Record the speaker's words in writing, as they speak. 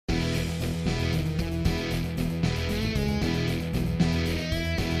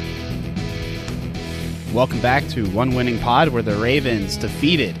Welcome back to One Winning Pod, where the Ravens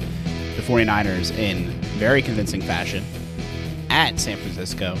defeated the 49ers in very convincing fashion at San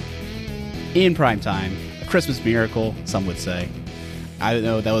Francisco in prime time. A Christmas miracle, some would say. I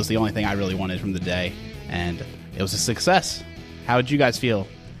know that was the only thing I really wanted from the day, and it was a success. How did you guys feel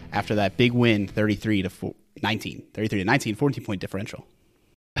after that big win, 33 to 19, 14-point differential?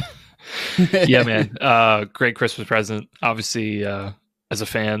 Yeah, man. Great Christmas present. Obviously, as a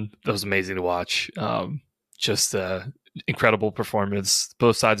fan, that was amazing to watch. Just incredible performance,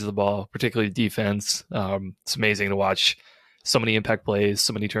 both sides of the ball, particularly defense. It's amazing to watch so many impact plays,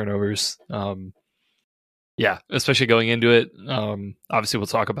 so many turnovers. Yeah, especially going into it. Obviously, we'll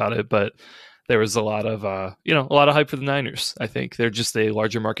talk about it, but there was a lot of a lot of hype for the Niners. I think they're just a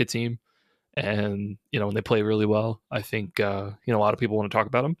larger market team, and when they play really well, I think a lot of people want to talk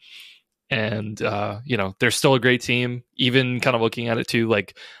about them. And they're still a great team. Even kind of looking at it too,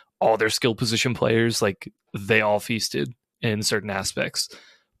 like all their skill position players, like they all feasted in certain aspects.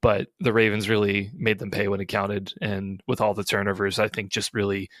 But the Ravens really made them pay when it counted, and with all the turnovers, I think just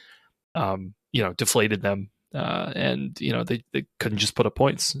really deflated them. And they couldn't just put up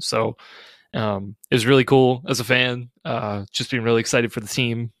points. So it was really cool as a fan. Just being really excited for the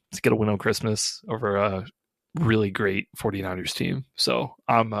team to get a win on Christmas over a really great 49ers team. So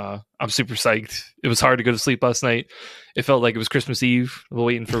I'm super psyched. It was hard to go to sleep last night. It felt like it was Christmas Eve,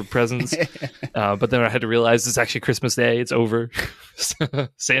 waiting for presents. But then I had to realize it's actually Christmas Day. It's over.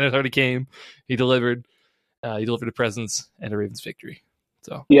 Santa already came. He delivered. He delivered the presents and a Ravens victory.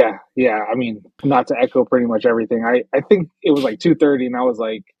 So yeah. I mean, not to echo pretty much everything. I think it was like 2:30, and I was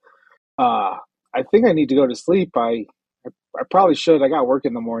like, I think I need to go to sleep. I probably should. I got work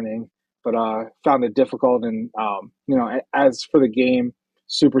in the morning, but found it difficult. And as for the game,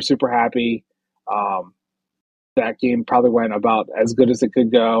 super happy. That game probably went about as good as it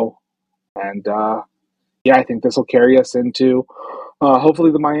could go, and I think this will carry us into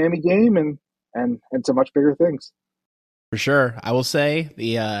hopefully the Miami game and to much bigger things. For sure. I will say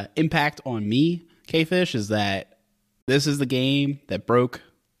the impact on me, K-Fish, is that this is the game that broke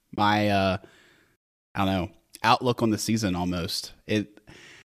my, outlook on the season almost.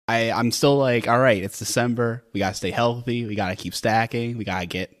 I'm still like, all right, it's December. We got to stay healthy. We got to keep stacking. We got to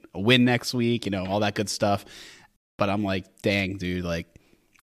get a win next week, all that good stuff. But I'm like, dang, dude, like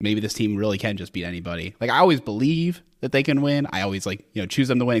maybe this team really can just beat anybody. Like I always believe that they can win. I always choose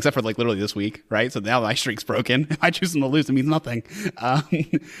them to win, except for like literally this week, right? So now my streak's broken. If I choose them to lose, it means nothing.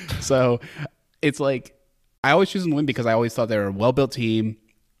 So it's like I always choose them to win because I always thought they were a well-built team,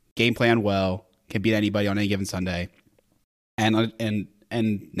 game plan well, can beat anybody on any given Sunday. And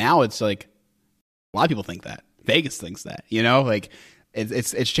now it's like a lot of people think that. Vegas thinks that, like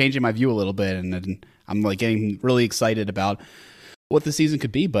it's changing my view a little bit, and I'm like getting really excited about what the season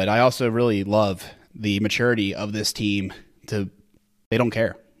could be. But I also really love the maturity of this team. They don't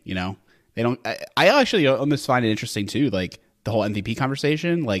care, they don't. I actually almost find it interesting too, like the whole MVP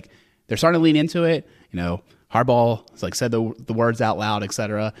conversation. Like they're starting to lean into it. Harbaugh like said the words out loud,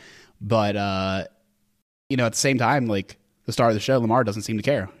 etc. But at the same time, like the star of the show, Lamar doesn't seem to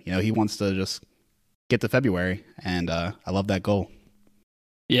care. He wants to just get to February, and I love that goal.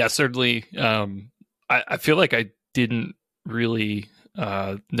 Yeah, certainly. I feel like I didn't really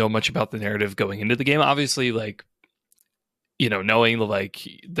know much about the narrative going into the game. Obviously, knowing like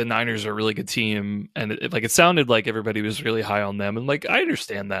the Niners are a really good team, and it sounded like everybody was really high on them, and like I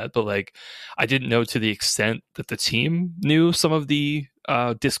understand that, but like I didn't know to the extent that the team knew some of the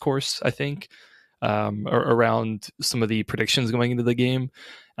discourse, I think, around some of the predictions going into the game.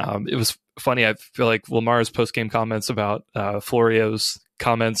 It was funny. I feel like Lamar's post-game comments about Florio's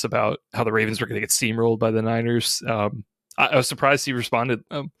comments about how the Ravens were going to get steamrolled by the Niners. I was surprised he responded.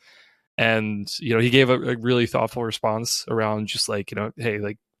 And, he gave a really thoughtful response around just like, hey,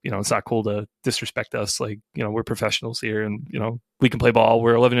 like, it's not cool to disrespect us. Like, we're professionals here, and, we can play ball.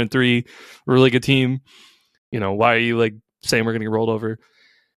 We're 11-3. We're a really good team. Why are you like saying we're going to get rolled over?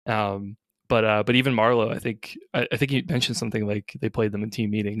 But even Marlo, I think he mentioned something like they played them in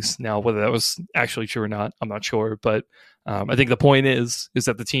team meetings. Now, whether that was actually true or not, I'm not sure. But I think the point is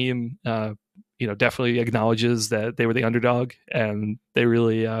that the team, definitely acknowledges that they were the underdog, and they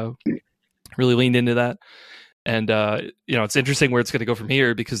really leaned into that. And it's interesting where it's going to go from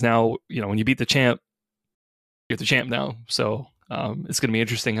here, because now when you beat the champ, you're the champ now. So it's going to be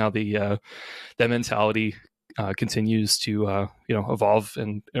interesting how that mentality continues to evolve,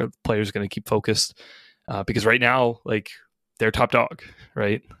 and players are going to keep focused because right now, like, they're top dog,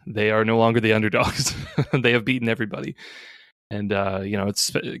 right? They are no longer the underdogs. They have beaten everybody, and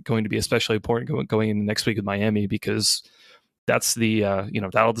it's going to be especially important going into next week with Miami, because that's the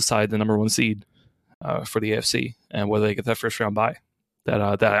that'll decide the number one seed. for the AFC and whether they get that first round bye that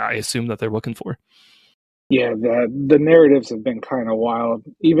I assume that they're looking for. Yeah, the narratives have been kind of wild.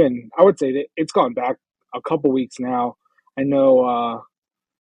 Even I would say that it's gone back a couple weeks now. I know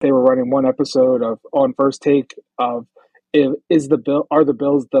they were running one episode of on First Take of are the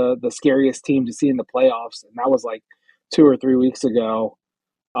Bills the scariest team to see in the playoffs, and that was like 2 or 3 weeks ago.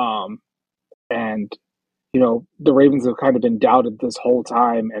 And the Ravens have kind of been doubted this whole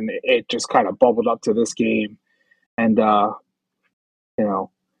time, and it just kind of bubbled up to this game, and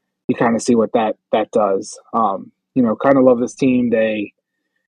you kind of see what that does. Kind of love this team. They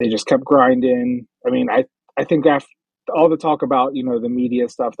just kept grinding. I mean, I think after all the talk about the media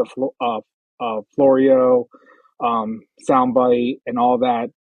stuff, the Florio soundbite and all that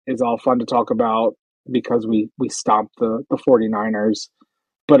is all fun to talk about because we stomped the 49ers.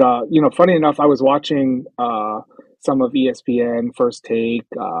 But funny enough, I was watching some of ESPN First Take,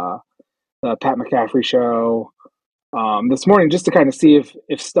 the Pat McCaffrey show this morning just to kind of see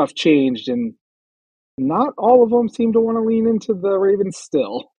if stuff changed, and not all of them seem to want to lean into the Ravens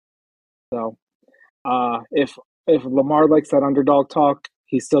still. So if Lamar likes that underdog talk,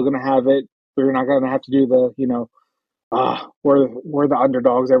 he's still going to have it. We're not going to have to do the we're the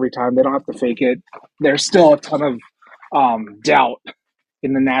underdogs every time. They don't have to fake it. There's still a ton of doubt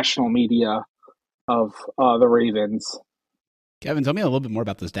in the national media of the Ravens. Kevin, tell me a little bit more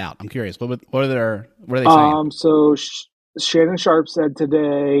about this doubt. I'm curious. What are they saying? So Shannon Sharp said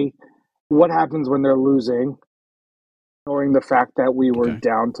today, what happens when they're losing, ignoring the fact that we were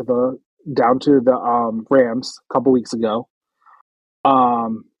down to the Rams a couple weeks ago.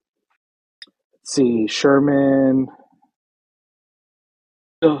 Let's see, Sherman.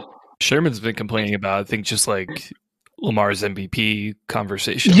 Sherman's been complaining about, I think, just like Lamar's MVP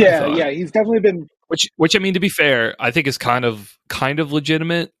conversation. Yeah, he's definitely been. Which I mean, to be fair, I think is kind of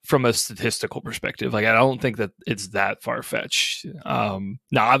legitimate from a statistical perspective. Like, I don't think that it's that far fetched. Now,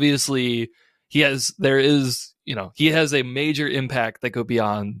 obviously, he has a major impact that go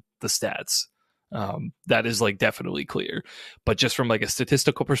beyond the stats. That is like definitely clear. But just from like a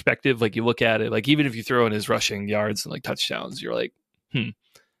statistical perspective, like you look at it, like even if you throw in his rushing yards and like touchdowns, you're like,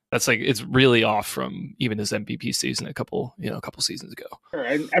 that's like, it's really off from even his MVP season a couple seasons ago. Sure.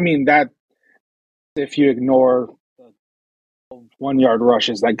 I mean that. If you ignore the 1-yard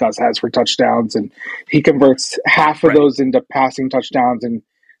rushes that Gus has for touchdowns, and he converts half of those into passing touchdowns, and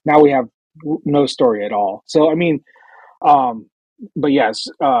now we have no story at all. So, I mean, but yes,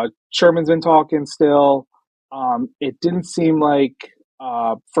 Sherman's been talking still. It didn't seem like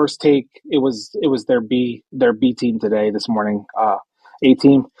First Take. It was their B team today, this morning. A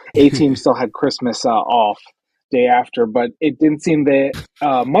team still had Christmas off day after, but it didn't seem that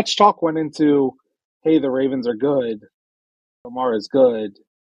much talk went into, hey, the Ravens are good, Lamar is good.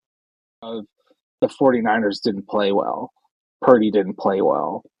 The 49ers didn't play well. Purdy didn't play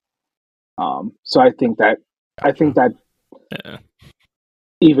well. So I think that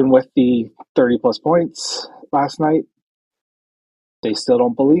even with the 30-plus points last night, they still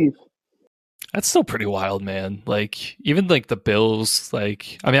don't believe. That's still pretty wild, man. Like, even like the Bills,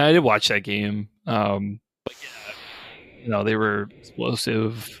 like, I mean, I did watch that game. But yeah, they were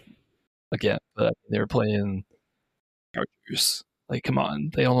explosive again, but they were playing Chargers. Like, come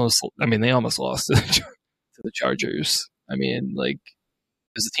on, they almost lost to the Chargers. I mean, like,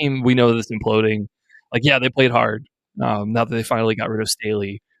 as a team, we know that's imploding. Like, yeah, they played hard. Now that they finally got rid of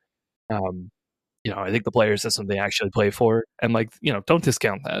Staley, I think the players, that's something they actually play for, and like, don't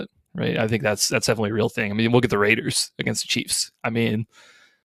discount that, right? I think that's definitely a real thing. I mean, look at the Raiders against the Chiefs. I mean,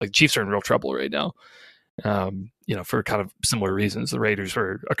 like, the Chiefs are in real trouble right now. For kind of similar reasons. The Raiders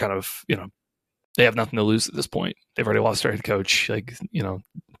are kind of, they have nothing to lose at this point. They've already lost their head coach. Like,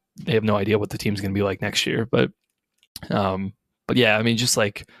 they have no idea what the team's going to be like next year. But yeah, I mean, just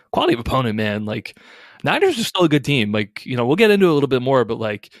like quality of opponent, man. Like, Niners are still a good team. Like, we'll get into it a little bit more, but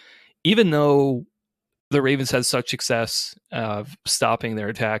like, even though the Ravens had such success stopping their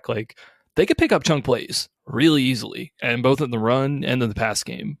attack, like, they could pick up chunk plays really easily, and both in the run and in the pass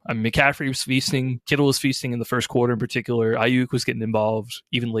game. I mean, McCaffrey was feasting, Kittle was feasting in the first quarter in particular. Ayuk was getting involved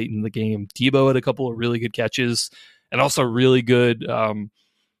even late in the game. Debo had a couple of really good catches, and also really good,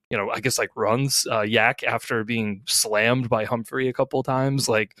 I guess, like, runs. Yak, after being slammed by Humphrey a couple of times,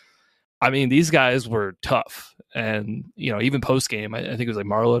 like, I mean, these guys were tough. And, even post game, I think it was like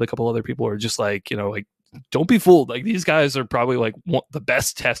Marlowe and a couple other people were just like, like, don't be fooled. Like, these guys are probably like the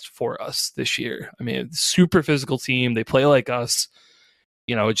best test for us this year. I mean, super physical team. They play like us.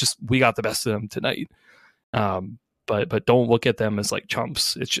 It's just, we got the best of them tonight. But don't look at them as like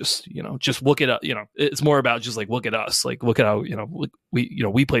chumps. It's just, just look at, it's more about just like, look at us. Like, look at how,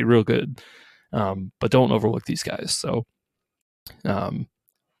 we played real good. but don't overlook these guys. So,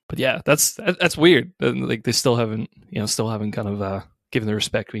 but yeah, that's weird. Like they still haven't kind of given the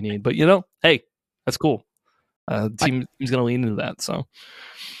respect we need. But hey, that's cool. Team's going to lean into that. So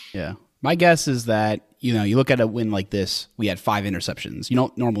yeah, my guess is that you look at a win like this. We had 5 interceptions. You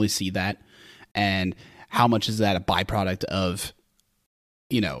don't normally see that, and how much is that a byproduct of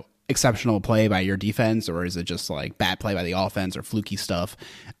exceptional play by your defense, or is it just like bad play by the offense or fluky stuff?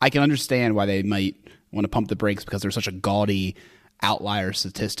 I can understand why they might want to pump the brakes because there's such a gaudy outlier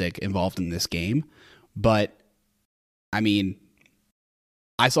statistic involved in this game. But I mean,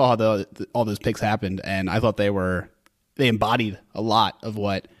 I saw how all those picks happened, and I thought they embodied a lot of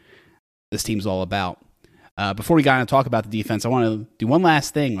what this team's all about. Before we got to talk about the defense, I want to do one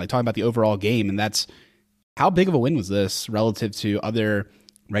last thing, like talking about the overall game, and that's how big of a win was this relative to other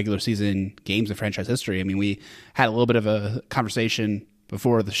regular season games in franchise history. I mean, we had a little bit of a conversation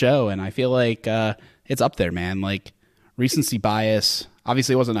before the show, and I feel like it's up there, man. Like, recency bias.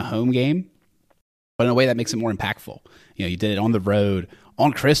 Obviously, it wasn't a home game, but in a way that makes it more impactful. You did it on the road,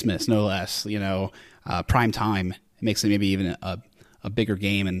 on Christmas, no less. Prime time. It makes it maybe even a bigger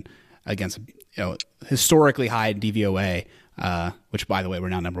game, and against historically high DVOA, which, by the way, we're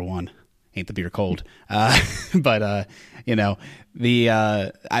now number 1. Ain't the beer cold? But I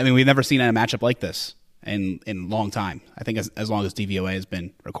mean, we've never seen a matchup like this in a long time. I think as long as DVOA has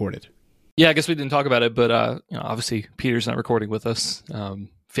been recorded. Yeah, I guess we didn't talk about it, but obviously Peter's not recording with us.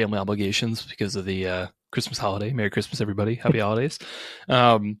 Family obligations because of the Christmas holiday. Merry Christmas, everybody! Happy holidays.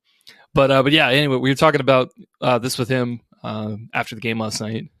 But yeah. Anyway, we were talking about this with him after the game last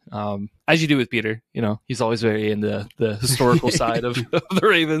night. As you do with Peter, he's always very into the historical side of the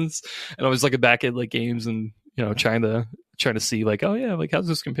Ravens, and always looking back at like games and trying to see like, oh yeah, like how's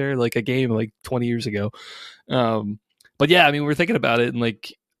this compare like a game like 20 years ago. But yeah, I mean, we're thinking about it, and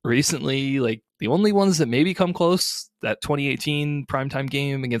like recently, like the only ones that maybe come close, that 2018 primetime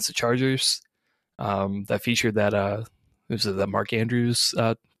game against the Chargers, that featured that was it, that Mark Andrews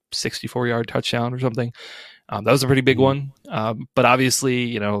 64-yard touchdown or something. That was a pretty big one. But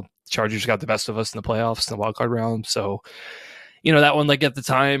obviously, Chargers got the best of us in the playoffs in the wild card round. So, that one, like at the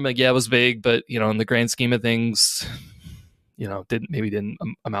time, like, yeah, it was big, but, in the grand scheme of things, didn't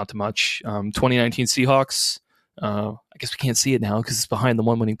amount to much. 2019 Seahawks, I guess we can't see it now because it's behind the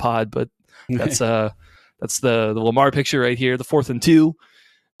 1-winning pod, but that's the Lamar picture right here, the 4th and 2.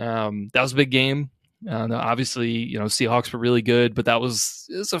 That was a big game. Obviously, Seahawks were really good, but it was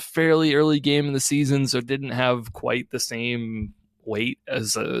a fairly early game in the season, so it didn't have quite the same weight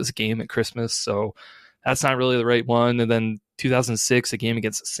as a game at Christmas. So that's not really the right one. And then 2006, a game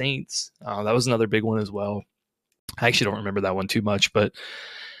against the Saints, that was another big one as well. I actually don't remember that one too much, but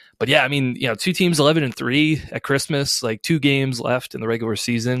yeah, I mean, 2 teams 11-3 at Christmas, like 2 games left in the regular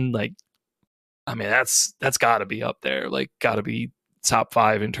season. Like, I mean, that's got to be up there, like got to be top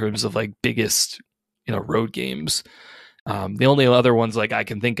 5 in terms of like biggest road games. The only other ones like I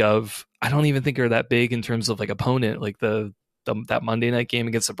can think of, I don't even think are that big in terms of like opponent, like that Monday night game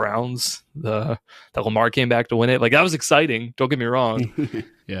against the Browns, that Lamar came back to win it. Like that was exciting. Don't get me wrong.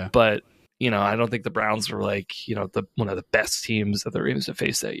 Yeah. But, I don't think the Browns were like, one of the best teams that the Ravens have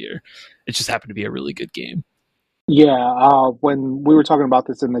faced that year. It just happened to be a really good game. Yeah. When we were talking about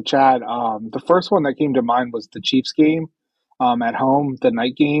this in the chat, the first one that came to mind was the Chiefs game at home, the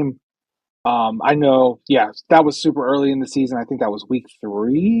night game. I know, yeah, that was super early in the season. I think that was week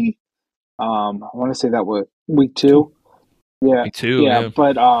 3. I want to say that was week 2. Yeah, Week 2, yeah.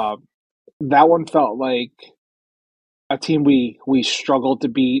 But that one felt like a team we struggled to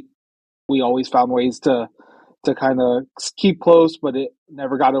beat. We always found ways to kind of keep close, but it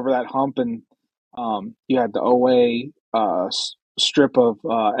never got over that hump. And you had the Owe strip of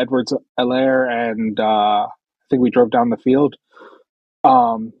Edwards-Helaire, and I think we drove down the field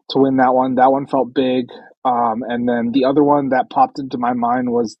to win that one. That one felt big. And then the other one that popped into my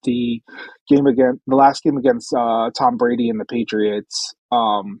mind was the last game against Tom Brady and the Patriots,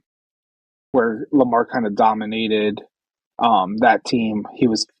 where Lamar kind of dominated that team. It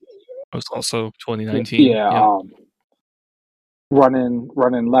was also 2019. Yeah. Running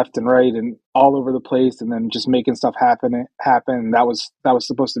left and right and all over the place, and then just making stuff happen. That was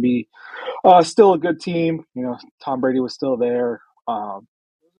supposed to be still a good team. Tom Brady was still there.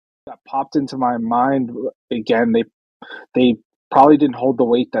 That popped into my mind again. They probably didn't hold the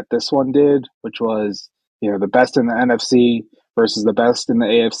weight that this one did, which was the best in the NFC versus the best in the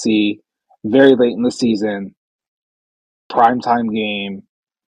AFC. Very late in the season, primetime game.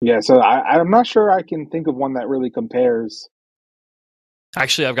 Yeah, so I'm not sure I can think of one that really compares.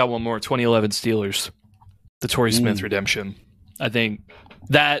 Actually, I've got one more. 2011 Steelers, the Torrey Smith redemption. I think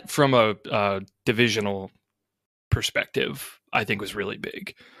that from a divisional perspective, I think was really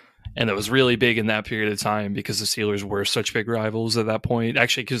big. And it was really big in that period of time because the Steelers were such big rivals at that point.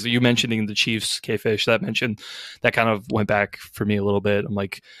 Actually, because you mentioning the Chiefs, K-Fish, that kind of went back for me a little bit. I'm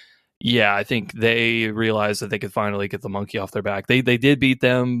like, yeah, I think they realized that they could finally get the monkey off their back. They did beat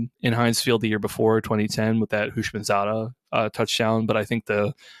them in Heinz Field the year before, 2010, with that Hushmanzada touchdown. But I think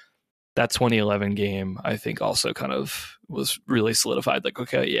that 2011 game, I think also kind of was really solidified. Like,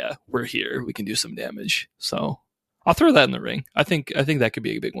 okay, yeah, we're here. We can do some damage. So I'll throw that in the ring. I think that could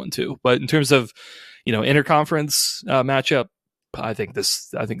be a big one too. But in terms of, interconference matchup, I think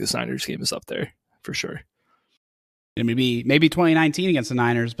the Niners game is up there for sure. And maybe 2019 against the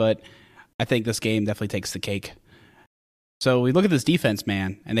Niners, but I think this game definitely takes the cake. So we look at this defense,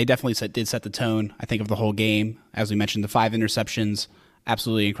 man, and they definitely did set the tone, I think, of the whole game. As we mentioned, the 5 interceptions,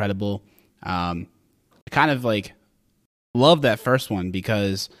 absolutely incredible. I kind of love that first one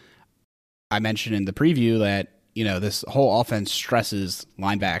because I mentioned in the preview that, this whole offense stresses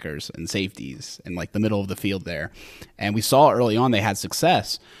linebackers and safeties in the middle of the field there. And we saw early on they had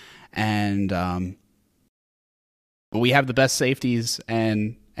success. And we have the best safeties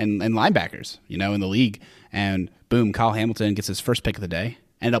and linebackers, in the league. And boom, Kyle Hamilton gets his first pick of the day.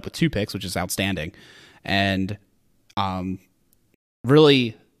 Ended up with 2 picks, which is outstanding. And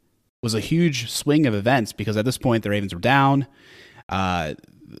really was a huge swing of events because at this point the Ravens were down.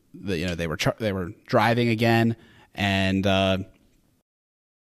 They were driving again, and they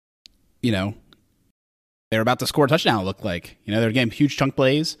were about to score a touchdown. It looked like they were getting huge chunk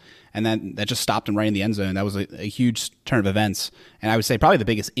plays, and then that just stopped them right in the end zone. That was a huge turn of events, and I would say probably the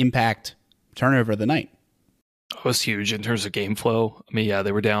biggest impact turnover of the night. It was huge in terms of game flow. I mean, yeah,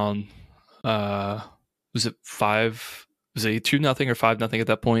 they were down. Was it 5? Was it 2-0 or 5-0 at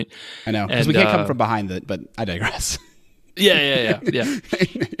that point? I know, because we can't come from behind it, but I digress. Yeah.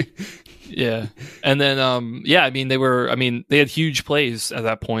 Yeah. And then, I mean, they had huge plays at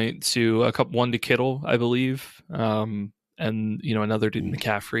that point one to Kittle, I believe. And, another to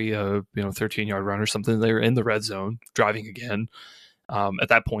McCaffrey, 13-yard run or something. They were in the red zone driving again. At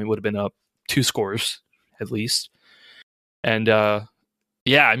that point would have been up 2 scores at least. And, I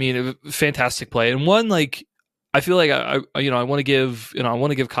mean, it was fantastic play. And one, I feel like I want to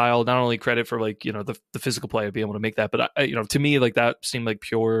give Kyle not only credit for the physical play of being able to make that, but to me that seemed like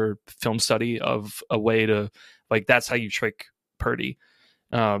pure film study of a way to that's how you trick Purdy.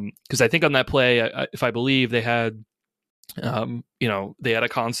 Because I think on that play, if I believe they had, they had a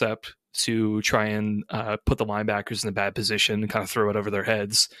concept to try and put the linebackers in a bad position and kind of throw it over their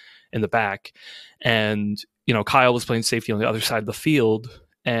heads in the back, and Kyle was playing safety on the other side of the field,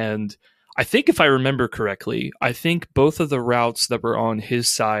 and I think if I remember correctly, I think both of the routes that were on his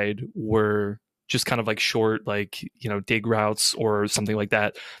side were just kind of short, dig routes or something like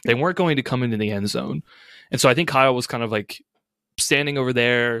that. They weren't going to come into the end zone. And so I think Kyle was kind of standing over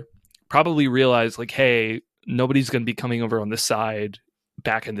there, probably realized hey, nobody's going to be coming over on this side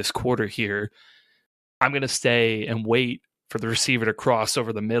back in this quarter here. I'm going to stay and wait for the receiver to cross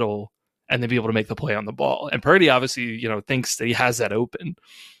over the middle and then be able to make the play on the ball. And Purdy obviously, thinks that he has that open.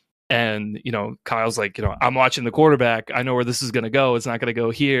 And, Kyle's I'm watching the quarterback. I know where this is going to go. It's not going to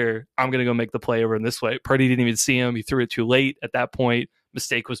go here. I'm going to go make the play over in this way. Purdy didn't even see him. He threw it too late at that point.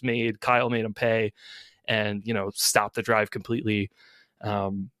 Mistake was made. Kyle made him pay and, stopped the drive completely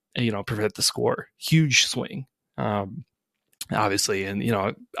and, prevent the score. Huge swing, obviously. And,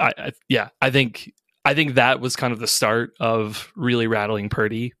 I think that was kind of the start of really rattling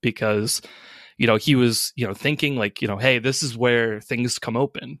Purdy because he was, thinking hey, this is where things come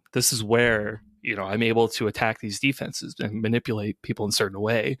open. This is where, I'm able to attack these defenses and manipulate people in a certain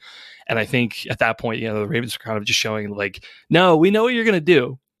way. And I think at that point, the Ravens were kind of just showing no, we know what you're going to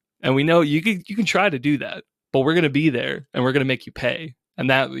do. And we know you can try to do that, but we're going to be there and we're going to make you pay. And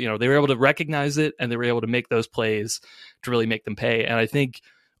that, they were able to recognize it and they were able to make those plays to really make them pay. And I think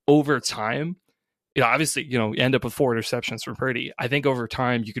over time, obviously, you end up with 4 interceptions from Purdy. I think over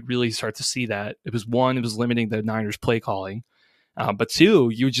time, you could really start to see that. It was limiting the Niners play calling. But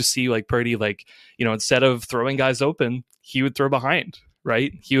 2, you would just see Purdy, instead of throwing guys open, he would throw behind,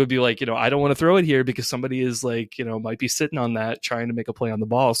 right? He would be I don't want to throw it here because somebody is might be sitting on that trying to make a play on the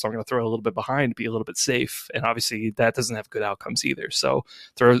ball. So I'm going to throw it a little bit behind to be a little bit safe. And obviously that doesn't have good outcomes either. So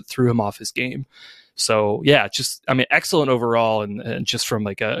threw him off his game. So yeah, excellent overall, and just from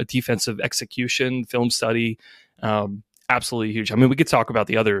a defensive execution, film study, absolutely huge. I mean, we could talk about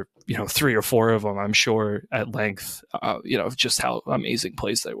the other 3 or 4 of them, I'm sure, at length. Just how amazing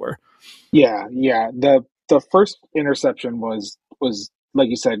plays they were. Yeah. The first interception was like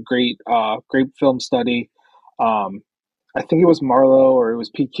you said, great film study. I think it was Marlowe or it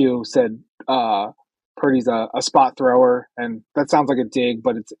was PQ said Purdy's a spot thrower, and that sounds like a dig,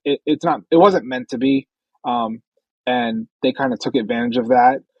 but it's not. It wasn't meant to be, and they kind of took advantage of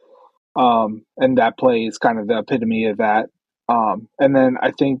that. And that play is kind of the epitome of that. And then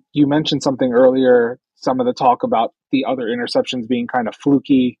I think you mentioned something earlier, some of the talk about the other interceptions being kind of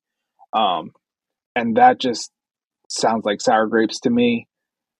fluky, and that just sounds like sour grapes to me.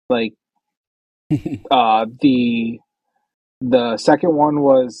 Like the second one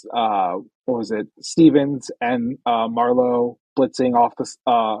was what was it? Stevens and Marlowe blitzing off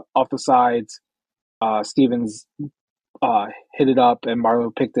the sides. Stevens hit it up and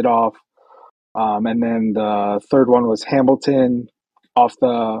Marlowe picked it off. And then the third one was Hamilton off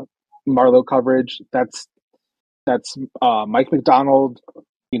the Marlowe coverage. That's Mike McDonald,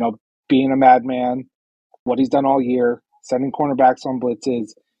 you know, being a madman, what he's done all year, sending cornerbacks on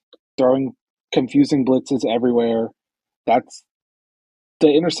blitzes, throwing confusing blitzes everywhere. That's the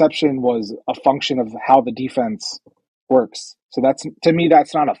interception was a function of how the defense works. So that's, to me,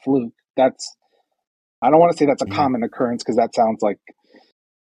 that's not a fluke. That's, I don't want to say that's a common occurrence because that sounds like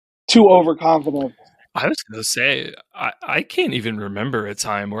too overconfident. I was going to say, I can't even remember a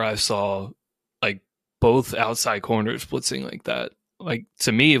time where I saw like both outside corners blitzing like that. Like,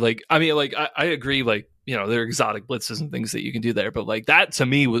 to me, like, I mean, like, I agree, like, you know, there are exotic blitzes and things that you can do there, but like that to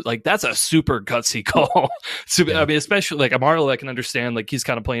me was like, that's a super gutsy call. I mean, especially like Marlowe, I can understand, like, he's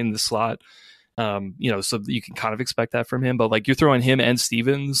kind of playing the slot, you know, so you can kind of expect that from him, but like you're throwing him and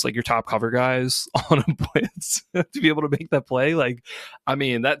Stevens, like your top cover guys, on a blitz to be able to make that play. Like, I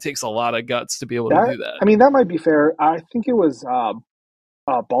mean, that takes a lot of guts to be able to do that. I mean, that might be fair. I think it was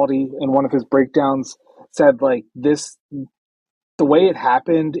Baldy in one of his breakdowns said like this, the way it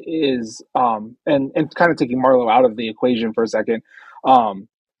happened is, and kind of taking Marlowe out of the equation for a second,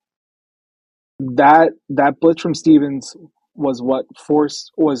 that blitz from Stevens was what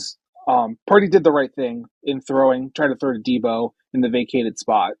forced was, Purdy did the right thing in trying to throw to Debo in the vacated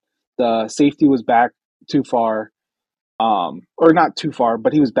spot. The safety was back too far, or not too far,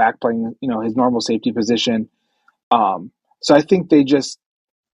 but he was back playing, you know, his normal safety position. So I think they just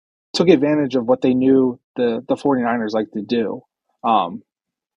took advantage of what they knew the 49ers like to do. I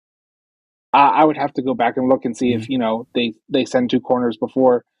would have to go back and look and see if, you know, they send two corners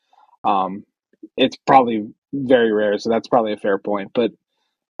before. It's probably very rare, so that's probably a fair point. But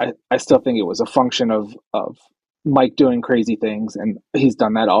I still think it was a function of Mike doing crazy things, and he's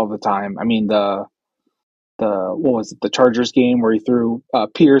done that all the time. I mean, the what was it, the Chargers game where he threw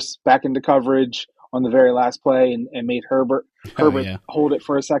Pierce back into coverage on the very last play and made Herbert hold it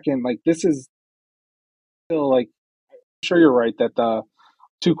for a second. Like, this is still, like, I'm sure you're right that the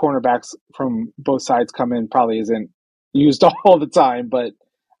two cornerbacks from both sides come in probably isn't used all the time, but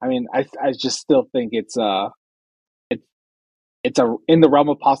I mean, I just still think it's in the realm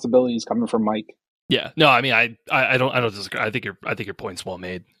of possibilities coming from Mike. Yeah, no, I mean, I don't disagree. I think your point's well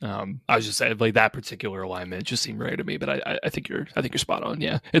made. I was just saying, like, that particular alignment just seemed right to me, but I think you're spot on.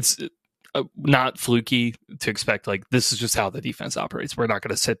 Yeah, it's not fluky to expect like this is just how the defense operates. We're not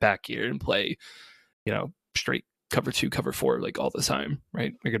going to sit back here and play, you know, straight cover 2, cover 4 like all the time,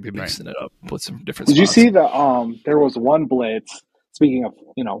 right? We're going to be mixing it up, put some different. Did spots. You see the there was one blitz? Speaking of,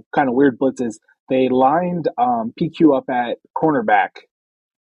 you know, kind of weird blitzes, they lined PQ up at cornerback,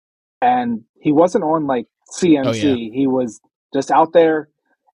 and he wasn't on like CMC. Oh, yeah. He was just out there,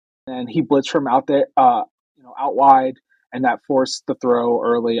 and he blitzed from out there, you know, out wide, and that forced the throw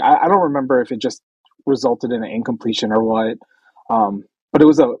early. I don't remember if it just resulted in an incompletion or what, but it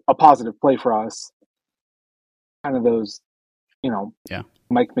was a positive play for us. Kind of those, you know,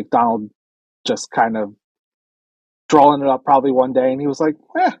 Mike McDonald just kind of drawing it up probably one day, and he was like,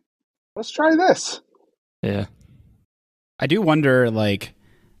 let's try this. Yeah. I do wonder, like,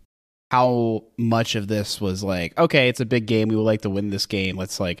 how much of this was like, okay, it's a big game, we would like to win this game,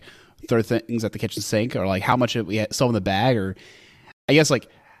 let's like throw things at the kitchen sink, or like how much we had still in the bag, or I guess like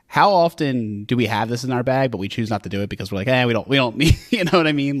how often do we have this in our bag but we choose not to do it because we're like, we don't need, you know what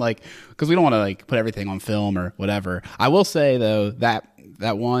I mean, like, because we don't want to like put everything on film or whatever. I will say though that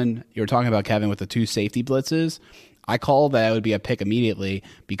one you were talking about, Kevin, with the two safety blitzes, I called that it would be a pick immediately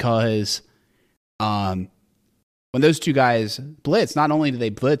because when those two guys blitz, not only did they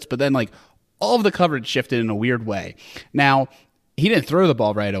blitz, but then like all of the coverage shifted in a weird way. Now, he didn't throw the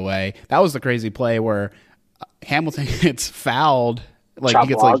ball right away. That was the crazy play where Hamilton gets fouled. Like, he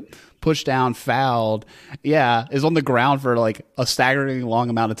gets like pushed down, fouled. Yeah, is on the ground for like a staggeringly long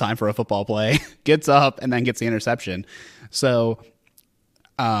amount of time for a football play. Gets up and then gets the interception. So,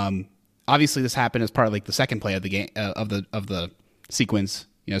 obviously, this happened as part of like the second play of the game of the sequence,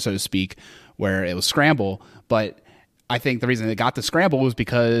 you know, so to speak, where it was scramble. But I think the reason it got the scramble was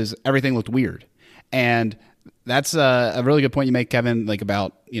because everything looked weird. And that's a really good point you make, Kevin, like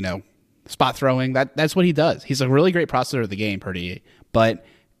about, spot throwing. That's what he does. He's a really great processor of the game, Purdy, but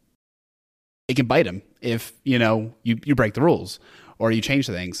it can bite him if, you break the rules or you change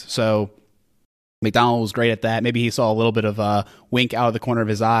things. So McDonald was great at that. Maybe he saw a little bit of a wink out of the corner of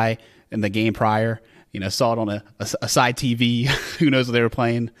his eye in the game prior. Saw it on a side TV. Who knows what they were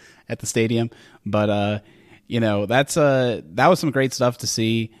playing at the stadium. But, that was some great stuff to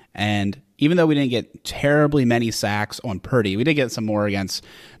see. And even though we didn't get terribly many sacks on Purdy, we did get some more against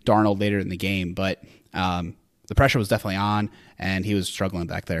Darnold later in the game. But the pressure was definitely on, and he was struggling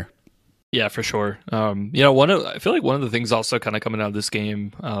back there. Yeah, for sure. I feel like one of the things also kind of coming out of this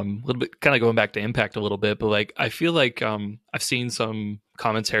game, a little bit kind of going back to impact a little bit, but like I feel like I've seen some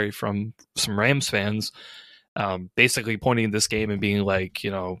commentary from some Rams fans, basically pointing at this game and being like,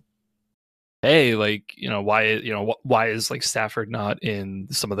 hey, like, why is like Stafford not in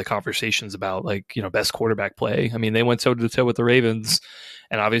some of the conversations about like, best quarterback play? I mean, they went toe to toe with the Ravens,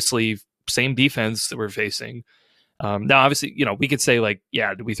 and obviously same defense that we're facing. Now, obviously, we could say like,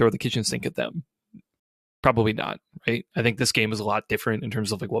 yeah, did we throw the kitchen sink at them? Probably not, right? I think this game is a lot different in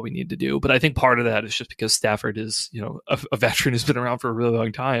terms of like what we need to do. But I think part of that is just because Stafford is, a veteran who's been around for a really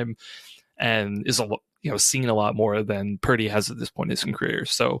long time and is seen a lot more than Purdy has at this point in his career.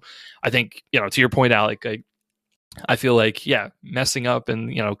 So I think, to your point, Alec, I feel like, yeah, messing up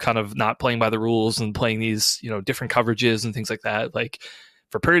and, kind of not playing by the rules and playing these, different coverages and things like that, like,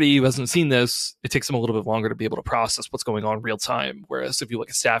 for Purdy, who hasn't seen this, it takes him a little bit longer to be able to process what's going on in real time. Whereas if you look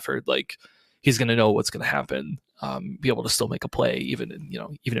at Stafford, like he's going to know what's going to happen, be able to still make a play, even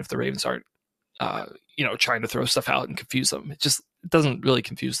if the Ravens aren't, trying to throw stuff out and confuse them. It doesn't really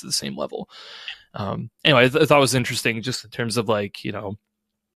confuse to the same level. Anyway, I thought it was interesting just in terms of like,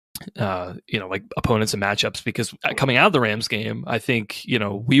 like opponents and matchups, because coming out of the Rams game, I think,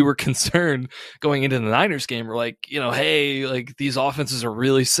 we were concerned going into the Niners game. We're like, hey, like these offenses are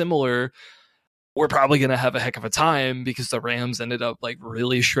really similar. We're probably going to have a heck of a time because the Rams ended up like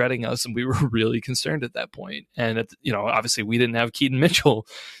really shredding us, and we were really concerned at that point. And, obviously we didn't have Keaton Mitchell.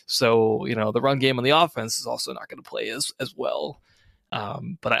 So, the run game on the offense is also not going to play as well.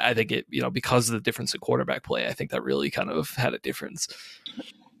 But I think it, because of the difference in quarterback play, I think that really kind of had a difference.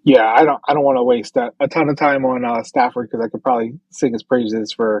 Yeah, I don't want to waste a ton of time on Stafford because I could probably sing his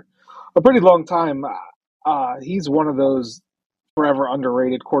praises for a pretty long time. He's one of those forever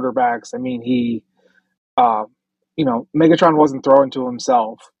underrated quarterbacks. I mean, he, Megatron wasn't throwing to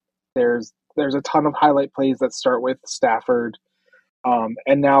himself. There's a ton of highlight plays that start with Stafford,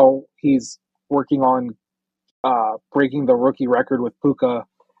 and now he's working on breaking the rookie record with Puka.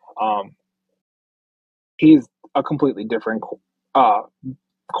 He's a completely different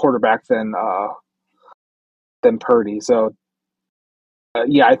quarterback than Purdy. So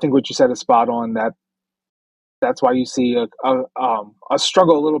yeah, I think what you said is spot on. That's why you see a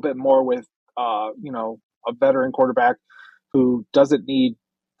struggle a little bit more with a veteran quarterback who doesn't need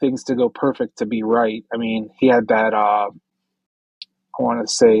things to go perfect to be right. I mean, he had that I want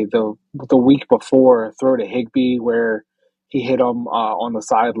to say the week before throw to Higbee where he hit him on the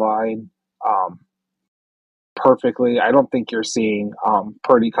sideline perfectly. I don't think you're seeing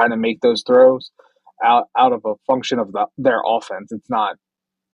Purdy kind of make those throws out of a function of their offense. It's not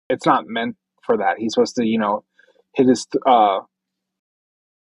meant for that. He's supposed to hit his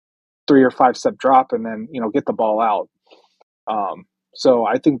 3 or 5 step drop and then get the ball out. So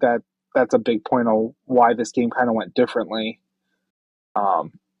I think that's a big point of why this game kind of went differently.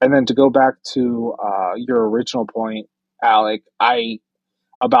 And then to go back to your original point, Alec,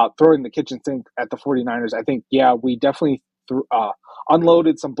 about throwing the kitchen sink at the 49ers, I think, yeah, we definitely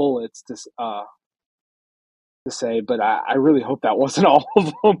unloaded some bullets to say, but I really hope that wasn't all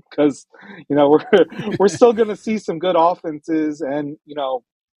of them because, we're still going to see some good offenses and,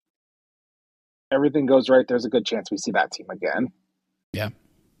 everything goes right. There's a good chance we see that team again. Yeah.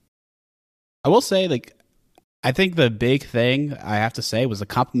 I will say, like, I think the big thing I have to say was the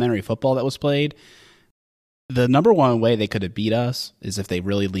complimentary football that was played. The number one way they could have beat us is if they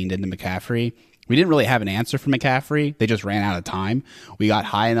really leaned into McCaffrey. We didn't really have an answer for McCaffrey. They just ran out of time. We got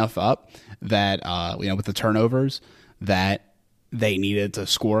high enough up that, with the turnovers, that they needed to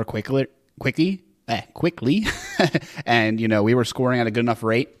score quickly. And, we were scoring at a good enough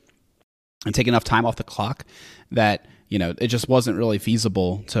rate and take enough time off the clock that, it just wasn't really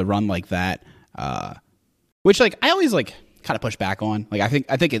feasible to run like that. Which, like, I always, like, kind of push back on. Like, I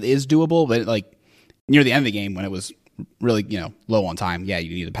think it is doable, but, like, near the end of the game when it was really, low on time, yeah,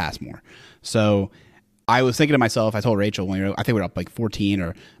 you need to pass more. So I was thinking to myself, I told Rachel I think we were up like 14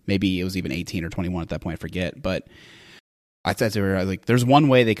 or maybe it was even 18 or 21 at that point, I forget. But I said to her, like, there's one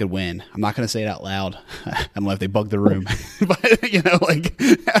way they could win. I'm not going to say it out loud. I don't know if they bugged the room. But, like,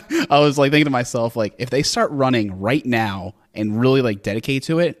 I was, like, thinking to myself, like, if they start running right now and really, like, dedicate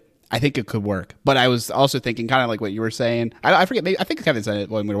to it, I think it could work. But I was also thinking kind of like what you were saying. I forget. Maybe, I think Kevin said it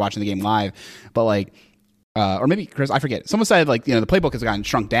when we were watching the game live. But, like, or maybe Chris, I forget. Someone said, like, the playbook has gotten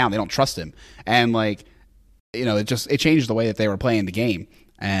shrunk down. They don't trust him. And, like, it changed the way that they were playing the game.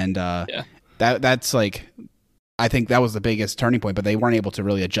 And that's, like, I think that was the biggest turning point, but they weren't able to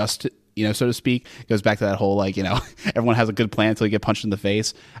really adjust, so to speak. It goes back to that whole, like, everyone has a good plan until you get punched in the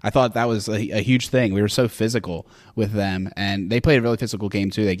face. I thought that was a huge thing. We were so physical with them, and they played a really physical game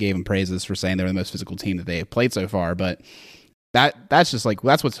too. They gave them praises for saying they were the most physical team that they have played so far, but that's just like,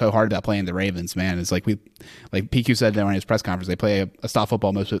 that's what's so hard about playing the Ravens, man. It's like PQ said during his press conference, they play a style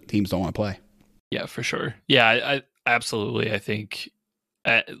football most teams don't want to play. Yeah, for sure. Yeah, I absolutely. I think,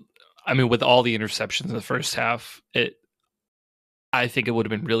 with all the interceptions in the first half, I think it would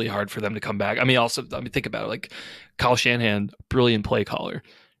have been really hard for them to come back. Think about it. Like, Kyle Shanahan, brilliant play caller,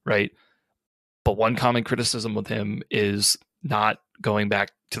 right? But one common criticism with him is not going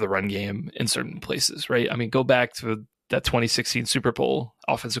back to the run game in certain places, right? Go back to that 2016 Super Bowl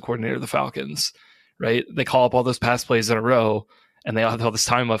offensive coordinator of the Falcons, right? They call up all those pass plays in a row, and they have all this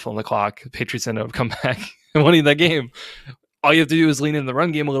time left on the clock. The Patriots end up coming back and winning that game. All you have to do is lean in the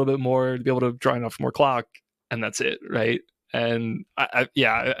run game a little bit more to be able to draw enough more clock, and that's it, right? And I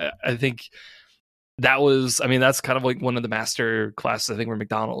think that was, that's kind of like one of the master classes, I think, for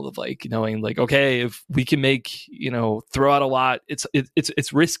McDonald, of like knowing, like, okay, if we can make, throw out a lot,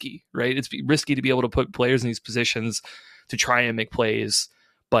 it's risky, right? It's risky to be able to put players in these positions to try and make plays,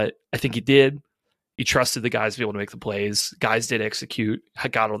 but I think he did. He trusted the guys to be able to make the plays. Guys did execute,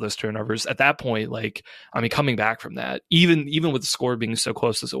 got all those turnovers. At that point, coming back from that, even with the score being so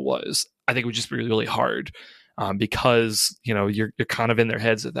close as it was, I think it would just be really, really hard, because you're kind of in their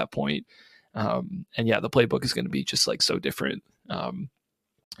heads at that point. And yeah, the playbook is going to be just like so different.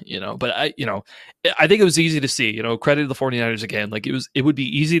 But I think it was easy to see. Credit to the 49ers again. Like, it would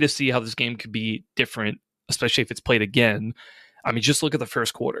be easy to see how this game could be different, especially if it's played again. Just look at the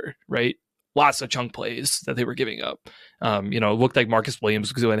first quarter, right? Lots of chunk plays that they were giving up. It looked like Marcus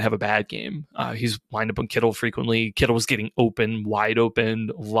Williams was going to have a bad game. He's lined up on Kittle frequently. Kittle was getting wide open,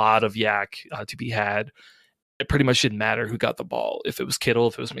 a lot of yak to be had. It pretty much didn't matter who got the ball. If it was Kittle,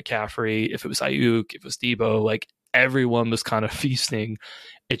 if it was McCaffrey, if it was Ayuk, if it was Debo, like, everyone was kind of feasting.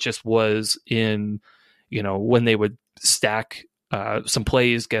 It just was in, when they would stack some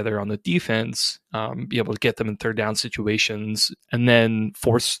plays together on the defense, be able to get them in third down situations, and then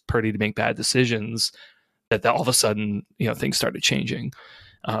force Purdy to make bad decisions, that all of a sudden, things started changing.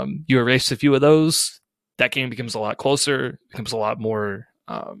 You erase a few of those, that game becomes a lot closer, becomes a lot more,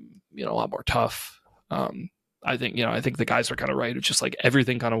 a lot more tough. I think the guys are kind of right. It's just like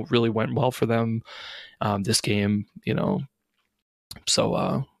everything kind of really went well for them this game,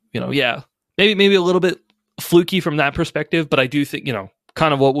 So, yeah, maybe a little bit fluky from that perspective, but I do think,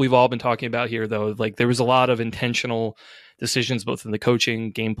 kind of what we've all been talking about here, though, like, there was a lot of intentional decisions, both in the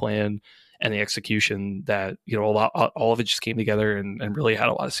coaching, game plan, and the execution, that, all of it just came together and really had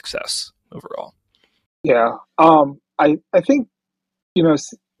a lot of success overall. Yeah. I think,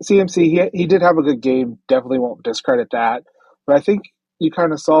 CMC, he did have a good game. Definitely won't discredit that. But I think you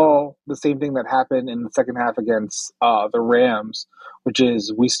kind of saw the same thing that happened in the second half against the Rams, which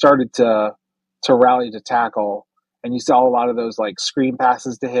is we started to rally to tackle, and you saw a lot of those, like, screen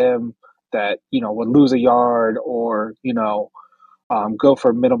passes to him that would lose a yard, or go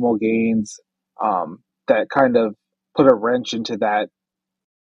for minimal gains, that kind of put a wrench into that,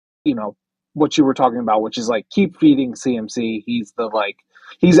 what you were talking about, which is like, keep feeding CMC.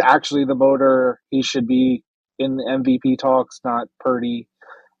 He's actually the motor. He should be in the MVP talks, not Purdy.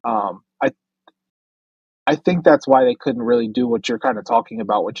 I think that's why they couldn't really do what you're kind of talking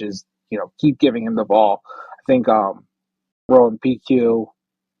about, which is, keep giving him the ball. I think Rowan PQ,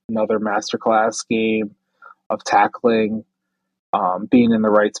 another masterclass game of tackling, being in the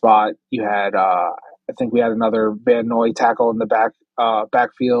right spot. You had, I think we had another Van Noy tackle in the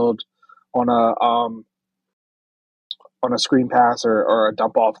backfield on a screen pass or a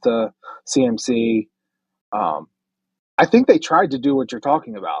dump off to CMC. I think they tried to do what you're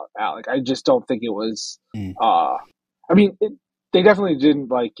talking about, Alec. I just don't think it was. They definitely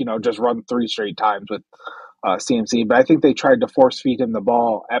didn't, just run 3 straight times with CMC, but I think they tried to force feed him the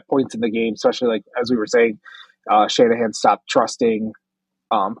ball at points in the game, especially, like, as we were saying, Shanahan stopped trusting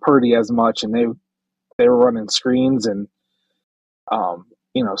Purdy as much, and they were running screens and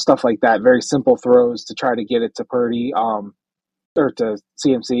stuff like that. Very simple throws to try to get it to Purdy, or to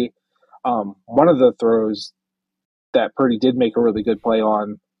CMC. One of the throws, that Purdy did make a really good play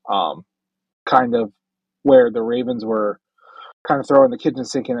on, kind of where the Ravens were kind of throwing the kitchen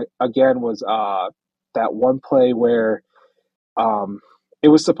sink in again, was that one play where it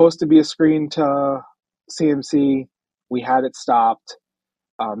was supposed to be a screen to CMC. We had it stopped.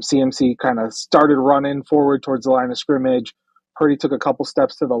 CMC kind of started running forward towards the line of scrimmage. Purdy took a couple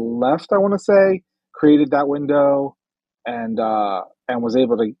steps to the left, I want to say, created that window, and was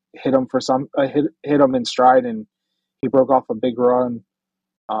able to hit him hit him in stride, and he broke off a big run.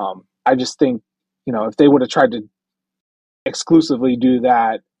 I just think, if they would have tried to exclusively do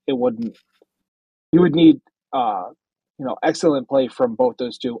that, it wouldn't. You would need excellent play from both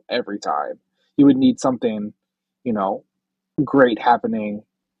those two every time. You would need something, great happening.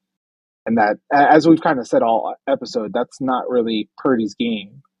 And that, as we've kind of said all episode, that's not really Purdy's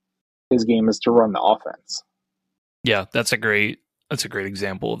game. His game is to run the offense. Yeah, that's a great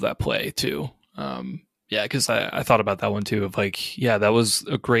example of that play too. Yeah, because I thought about that one too. Of like, yeah, that was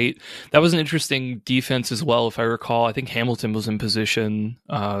an interesting defense as well. If I recall, I think Hamilton was in position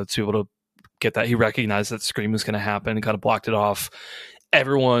to be able to get that. He recognized that the screen was going to happen and kind of blocked it off.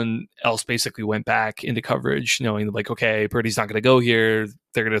 Everyone else basically went back into coverage, knowing like, okay, Purdy's not going to go here.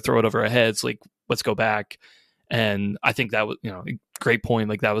 They're going to throw it over our heads. Like, let's go back. And I think that was, a great point.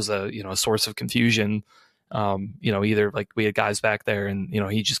 Like that was a source of confusion. Either like we had guys back there and,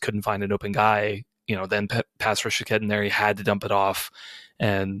 he just couldn't find an open guy, then pass rush getting there. He had to dump it off.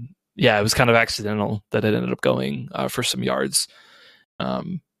 And yeah, it was kind of accidental that it ended up going for some yards.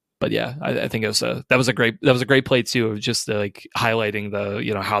 But yeah, I think that was a great play too, of just like highlighting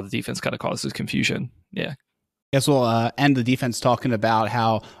the, how the defense kind of causes confusion. Yeah. Guess we'll end the defense talking about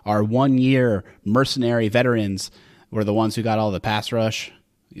how our 1-year mercenary veterans were the ones who got all the pass rush.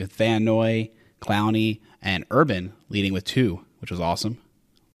 Van Noy, Clowney, and Urban leading with 2, which was awesome.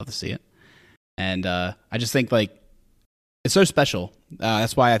 Love to see it. And I just think like it's so special.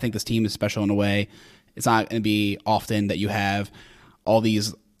 That's why I think this team is special in a way. It's not going to be often that you have all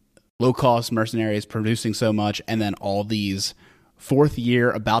these low-cost mercenaries producing so much, and then all these fourth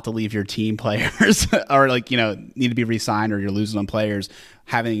year about to leave your team players or like, need to be re-signed, or you're losing on players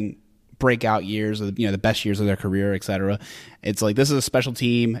having breakout years, or the best years of their career, etc. It's like this is a special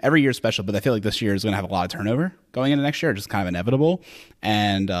team. Every year is special, but I feel like this year is going to have a lot of turnover going into next year, just kind of inevitable.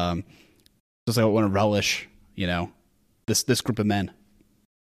 And just I want to relish, this group of men.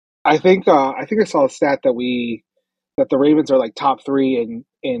 I think I saw a stat that the Ravens are like top 3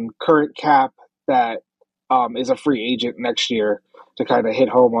 in current cap that is a free agent next year, to kind of hit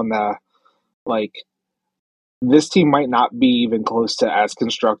home on the, like, this team might not be even close to as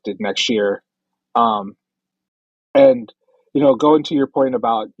constructed next year. And, going to your point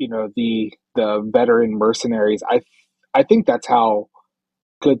about, the veteran mercenaries, I think that's how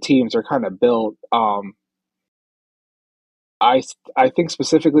good teams are kind of built. I think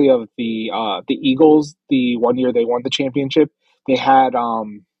specifically of the Eagles, the one year they won the championship, they had I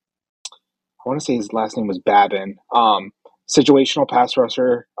want to say his last name was Babin, situational pass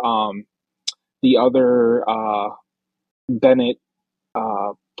rusher. The other Bennett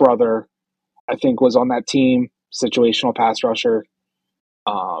brother, I think, was on that team, situational pass rusher.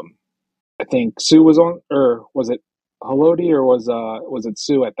 I think Sue was on, or was it Haloti, or was it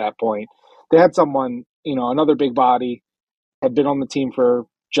Sue at that point? They had someone, another big body, had been on the team for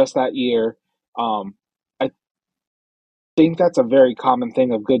just that year. I think that's a very common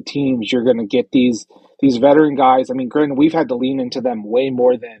thing of good teams. You're going to get these veteran guys. I mean, granted, we've had to lean into them way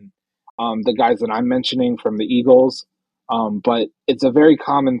more than the guys that I'm mentioning from the Eagles, but it's a very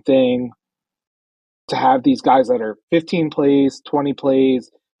common thing to have these guys that are 15 plays, 20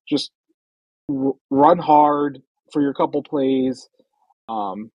 plays, just run hard for your couple plays,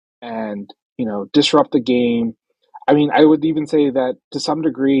 and disrupt the game. I mean, I would even say that to some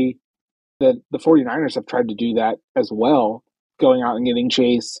degree that the 49ers have tried to do that as well, going out and getting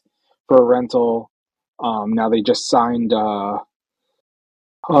Chase for a rental. Now they just signed that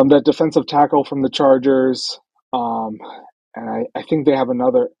defensive tackle from the Chargers. And I think they have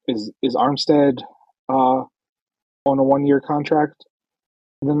another, is Armstead on a 1-year contract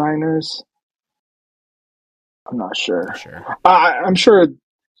for the Niners? I'm not sure. I'm sure.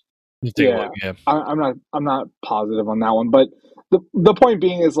 Yeah, I'm not positive on that one, but the point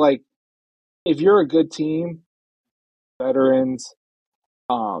being is, like, if you're a good team, veterans,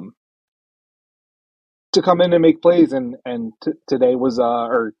 to come in and make plays, and today was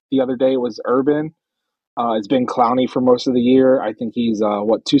or the other day was Urban. It's been Clowney for most of the year. I think he's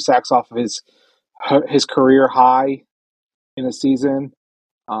 2 sacks off of his career high in a season,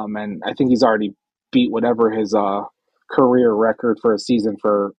 and I think he's already beat whatever his career record for a season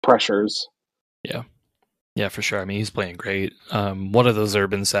for pressures. Yeah. Yeah, for sure. I mean, he's playing great. One of those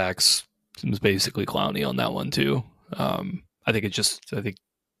urban sacks was basically Clowney on that one too. I think it was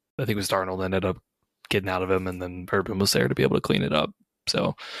Darnold ended up getting out of him, and then Urban was there to be able to clean it up.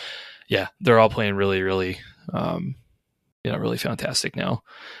 So yeah, they're all playing really, really, really fantastic now.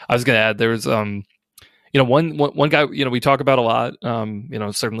 I was going to add there was one guy we talk about a lot.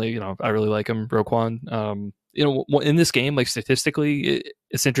 Certainly I really like him, Roquan. In this game, like statistically,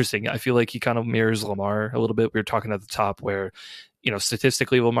 it's interesting. I feel like he kind of mirrors Lamar a little bit. We were talking at the top where,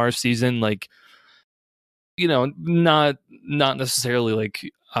 statistically Lamar's season, like, not necessarily like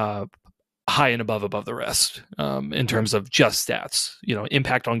high and above the rest in terms of just stats.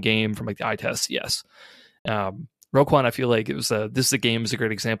 Impact on game from like the eye test, yes. Roquan, I feel like this game is a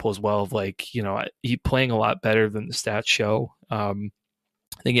great example as well of like, he playing a lot better than the stats show. I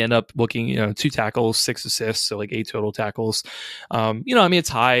think he ended up booking, 2 tackles, 6 assists, so like 8 total tackles. I mean, it's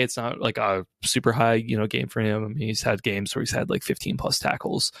high. It's not like a super high, game for him. I mean, he's had games where he's had like 15 plus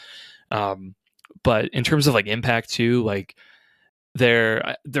tackles. But in terms of like impact too, like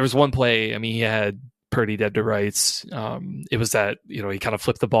there was one play. I mean, he had Purdy dead to rights. It was that, he kind of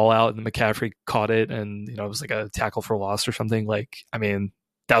flipped the ball out and McCaffrey caught it, and it was like a tackle for loss or something. Like, I mean,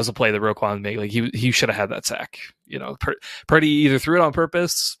 that was a play that Roquan made. Like he should have had that sack. Purdy either threw it on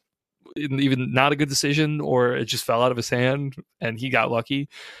purpose, even not a good decision, or it just fell out of his hand and he got lucky.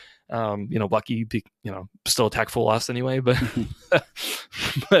 Lucky, still a tackle loss anyway. But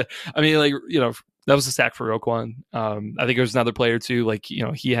but I mean, like, that was a sack for Roquan. I think there was another player too. Like,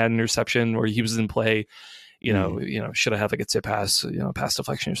 he had an interception where he was in play. Should have had like a tip pass, pass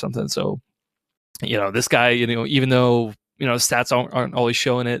deflection or something. So, this guy, even though stats aren't always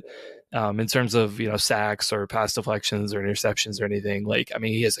showing it in terms of sacks or pass deflections or interceptions or anything. Like, I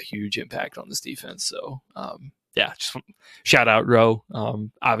mean, he has a huge impact on this defense. So yeah, just shout out Rowe.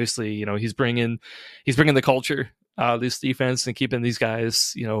 Obviously, he's bringing the culture this defense and keeping these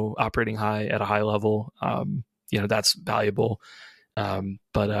guys operating at a high level. That's valuable.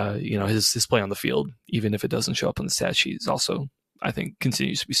 But his play on the field, even if it doesn't show up on the stat sheet, is also, I think,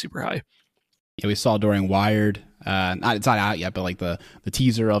 continues to be super high. Yeah, we saw during Wired, it's not out yet, but like the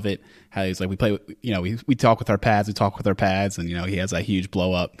teaser of it, how he's like, we play, we talk with our pads, and he has that huge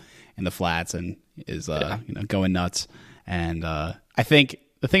blow up in the flats and is going nuts. And I think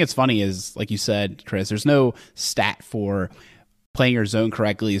the thing that's funny is, like you said, Chris, there's no stat for playing your zone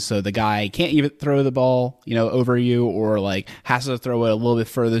correctly, so the guy can't even throw the ball, over you, or like has to throw it a little bit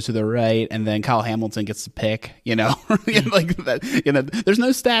further to the right, and then Kyle Hamilton gets the pick, like that. There's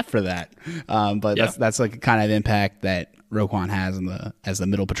no stat for that, but that's like a kind of impact that Roquan has as the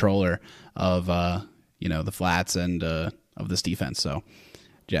middle patroller of the flats and of this defense. So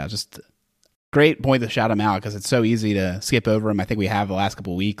yeah, just great point to shout him out because it's so easy to skip over him. I think we have the last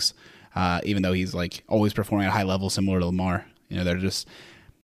couple of weeks, even though he's like always performing at a high level, similar to Lamar. They're just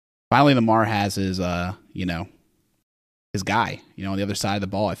finally Lamar has his his guy, on the other side of the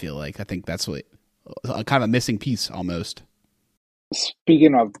ball. I think that's what kind of a missing piece almost.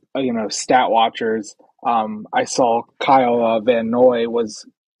 Speaking of stat watchers, I saw Kyle Van Noy was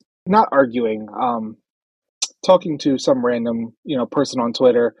not arguing, talking to some random person on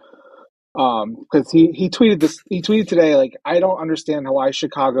Twitter, because he tweeted this. He tweeted today, like, I don't understand why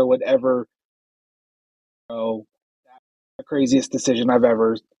Chicago would ever the craziest decision I've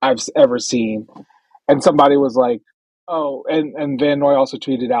ever seen. And somebody was like, oh, and Van Noy also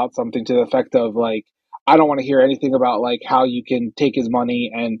tweeted out something to the effect of like, I don't want to hear anything about like how you can take his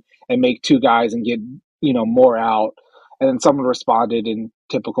money and make 2 guys and get more out. And then someone responded in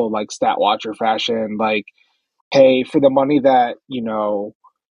typical like stat watcher fashion, like, hey, for the money that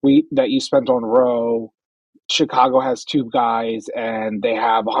that you spent on Rowe, Chicago has 2 guys and they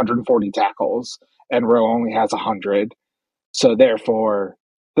have 140 tackles, and Rowe only has 100. So therefore,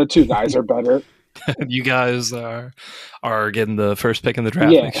 the 2 guys are better. You guys are getting the first pick in the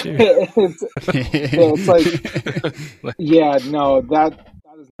draft next year. It's like, yeah, no, that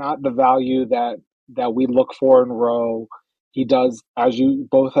is not the value that we look for in Rowe. He does, as you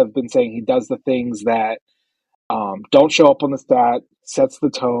both have been saying, he does the things that don't show up on the stat, sets the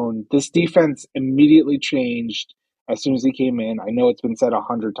tone. This defense immediately changed as soon as he came in. I know it's been said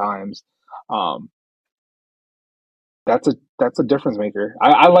 100 times. That's a difference maker.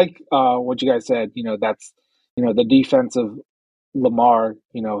 I like what you guys said. That's the defense of Lamar.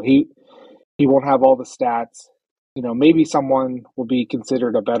 He won't have all the stats. Maybe someone will be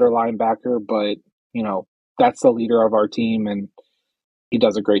considered a better linebacker, but that's the leader of our team, and he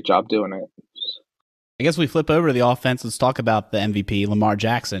does a great job doing it. I guess we flip over to the offense. Let's talk about the MVP, Lamar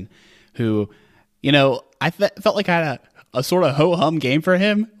Jackson, who, I felt like I had a sort of ho-hum game for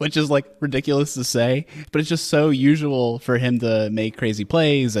him, which is like ridiculous to say, but it's just so usual for him to make crazy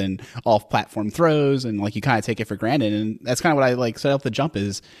plays and off-platform throws, and like you kind of take it for granted. And that's kind of what I like set up the jump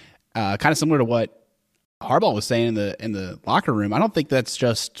is kind of similar to what Harbaugh was saying in the locker room. I don't think that's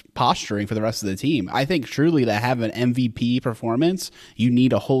just posturing for the rest of the team. I think truly to have an MVP performance, you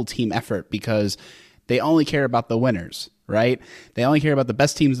need a whole team effort because they only care about the winners, right? They only care about the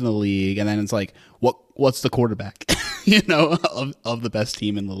best teams in the league, and then it's like, what's the quarterback, of the best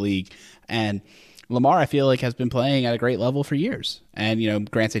team in the league? And Lamar, I feel like, has been playing at a great level for years.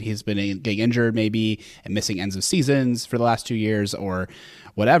 And, granted, he's been getting injured maybe and missing ends of seasons for the last 2 years or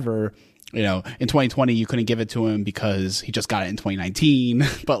whatever. In 2020, you couldn't give it to him because he just got it in 2019.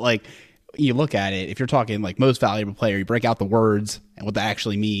 But, like, you look at it, if you're talking, like, most valuable player, you break out the words and what that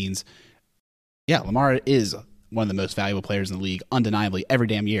actually means. Yeah, Lamar is one of the most valuable players in the league, undeniably, every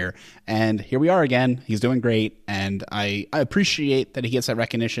damn year. And here we are again. He's doing great, and I appreciate that he gets that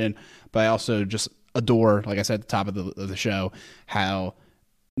recognition, but I also just adore, like I said at the top of the show, how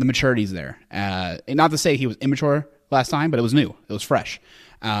the maturity's there. And not to say he was immature last time, but it was new. It was fresh.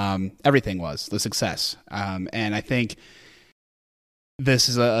 Everything was the success. And I think this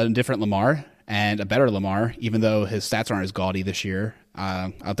is a different Lamar and a better Lamar, even though his stats aren't as gaudy this year.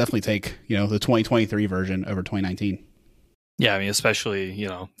 I'll definitely take, the 2023 version over 2019. Yeah, I mean, especially,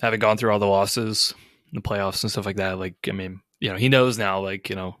 having gone through all the losses in the playoffs and stuff like that. Like, I mean, he knows now,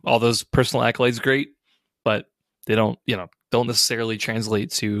 like, all those personal accolades, great, but they don't necessarily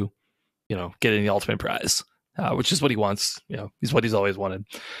translate to, getting the ultimate prize, which is what he wants. He's what he's always wanted.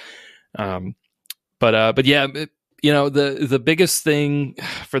 But yeah, the biggest thing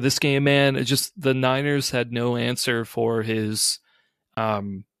for this game, man, is just the Niners had no answer for his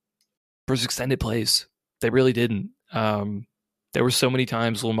extended plays. They really didn't. There were so many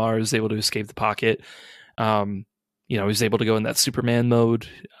times Lamar was able to escape the pocket. He was able to go in that Superman mode,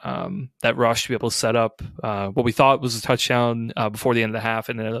 that rush to be able to set up what we thought was a touchdown before the end of the half,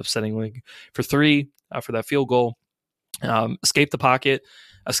 and ended up setting for 3 for that field goal. Escaped the pocket,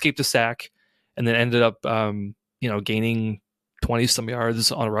 escaped a sack, and then ended up gaining 20 some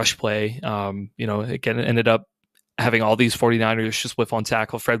yards on a rush play. Again, it ended up having all these 49ers just whiff on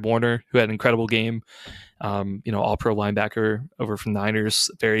tackle. Fred Warner, who had an incredible game, all-pro linebacker over from Niners,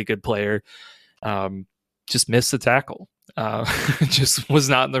 very good player, just missed the tackle. Just was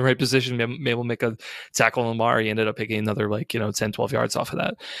not in the right position to be able to make a tackle on Lamar. He ended up picking another 10, 12 yards off of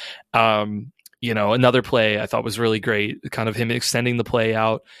that. Another play I thought was really great, kind of him extending the play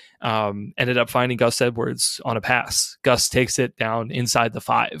out, ended up finding Gus Edwards on a pass. Gus takes it down inside the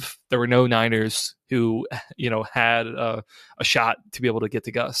 5. There were no Niners who, had a shot to be able to get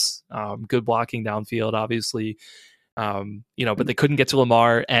to Gus. Good blocking downfield, obviously. But they couldn't get to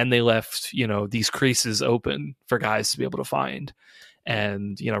Lamar, and they left, these creases open for guys to be able to find,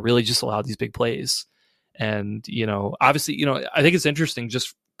 and, really just allowed these big plays. And, obviously, I think it's interesting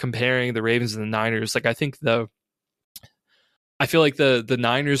just comparing the Ravens and the Niners. Like, I feel like the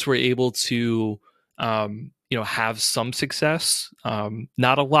Niners were able to, have some success,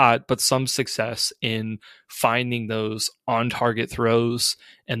 not a lot, but some success in finding those on target throws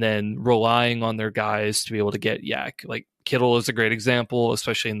and then relying on their guys to be able to get yak. Like Kittle is a great example,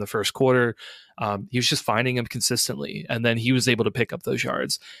 especially in the first quarter. He was just finding him consistently, and then he was able to pick up those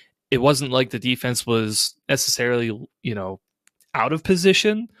yards. It wasn't like the defense was necessarily, out of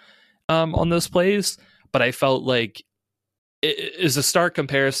position on those plays, but I felt like it is a stark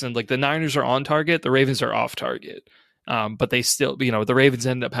comparison. Like the Niners are on target, the Ravens are off target. But they still, the Ravens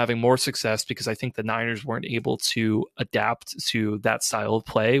ended up having more success because I think the Niners weren't able to adapt to that style of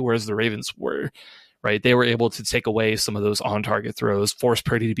play, whereas the Ravens were, right? They were able to take away some of those on-target throws, force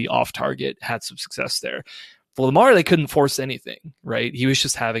Purdy to be off target, had some success there. For Lamar, they couldn't force anything, right? He was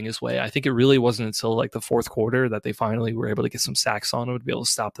just having his way. I think it really wasn't until the fourth quarter that they finally were able to get some sacks on him to be able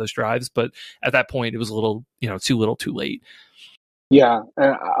to stop those drives. But at that point, it was a little, too late. Yeah,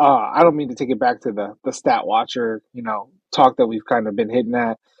 and I don't mean to take it back to the stat watcher, talk that we've kind of been hitting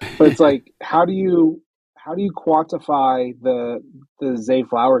at, but it's like, how do you quantify the Zay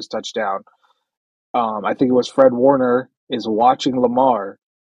Flowers touchdown? I think it was Fred Warner is watching Lamar,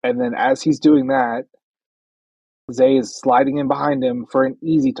 and then as he's doing that, Zay is sliding in behind him for an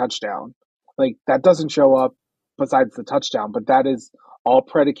easy touchdown. Like, that doesn't show up besides the touchdown, but that is all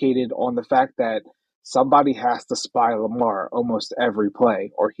predicated on the fact that somebody has to spy Lamar almost every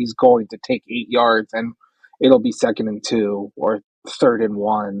play, or he's going to take 8 yards and it'll be 2nd and 2 or 3rd and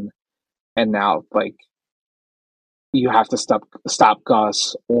 1. And now, you have to stop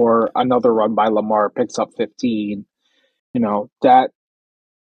Gus, or another run by Lamar picks up 15. That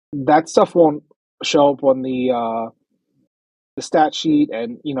stuff won't show up on the the stat sheet,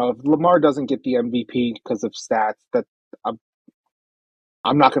 and if Lamar doesn't get the MVP because of stats, that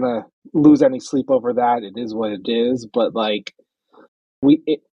I'm not gonna lose any sleep over that. It is what it is, but like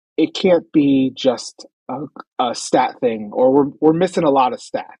it can't be just a stat thing, or we're missing a lot of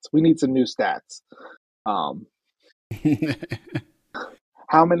stats. We need some new stats. Um,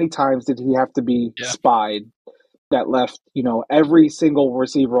 how many times did he have to be spied that left, every single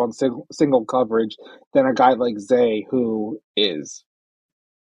receiver on single coverage than a guy like Zay, who is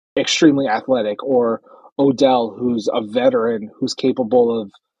extremely athletic, or Odell, who's a veteran, who's capable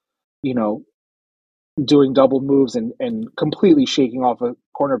of, doing double moves and completely shaking off a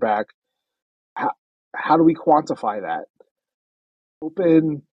cornerback. How do we quantify that?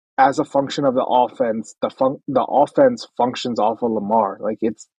 Open as a function of the offense, the offense functions off of Lamar. Like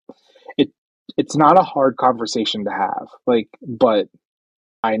it's not a hard conversation to have. Like, but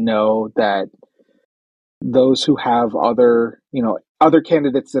I know that those who have other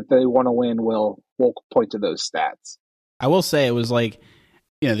candidates that they want to win will point to those stats. I will say it was like,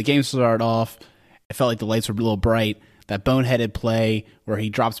 the game started off, it felt like the lights were a little bright. That boneheaded play where he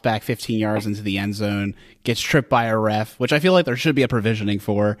drops back 15 yards into the end zone, gets tripped by a ref, which I feel like there should be a provisioning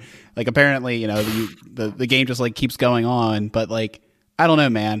for. Like, apparently, the game just like keeps going on, but like, I don't know,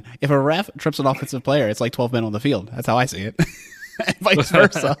 man. If a ref trips an offensive player, it's like 12 men on the field. That's how I see it. Vice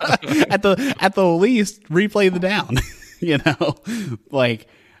versa. At the least, replay the down. Like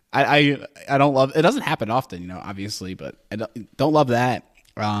I don't love. It doesn't happen often, obviously, but I don't love that.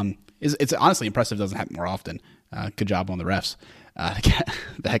 It's honestly impressive. It doesn't happen more often. Good job on the refs to get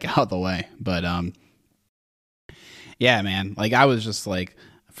the heck out of the way. But yeah, man. Like, I was just like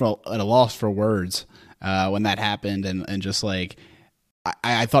at a loss for words when that happened, and just like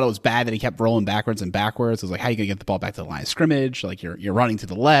I thought it was bad that he kept rolling backwards and backwards. I was like, how are you gonna get the ball back to the line of scrimmage? Like, you're running to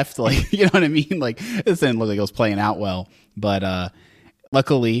the left. Like, you know what I mean? Like, this didn't look like it was playing out well. But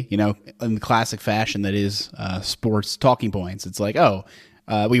luckily, in the classic fashion that is sports talking points, it's like,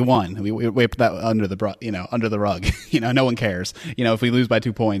 we won. We put that under the rug. No one cares. If we lose by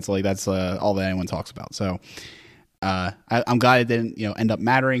 2 points, like, that's all that anyone talks about. So I'm glad it didn't, end up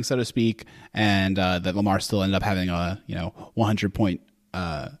mattering, so to speak, and that Lamar still ended up having a 100 point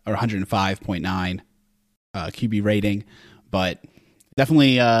or 105.9 QB rating. But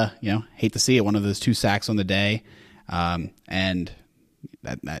definitely hate to see it. One of those 2 sacks on the day, and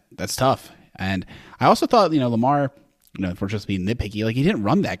that's tough. And I also thought Lamar, if we're just being nitpicky, like, he didn't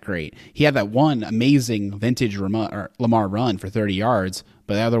run that great. He had that one amazing vintage Lamar run for 30 yards,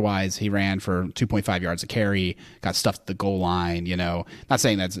 but otherwise he ran for 2.5 yards a carry, got stuffed at the goal line. Not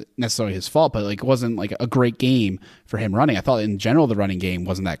saying that's necessarily his fault, but like, it wasn't like a great game for him running. I thought in general the running game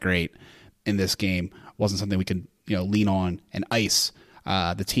wasn't that great in this game. Wasn't something we could lean on and ice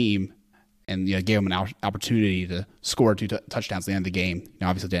the team, and gave him an opportunity to score 2 touchdowns at the end of the game.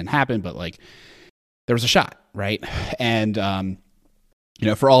 Obviously it didn't happen, but like, there was a shot, right? And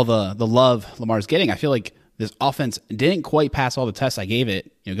for all the love Lamar's getting, I feel like this offense didn't quite pass all the tests I gave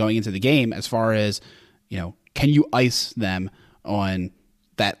it, going into the game, as far as, can you ice them on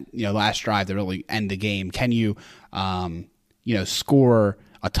that, last drive to really end the game? Can you, score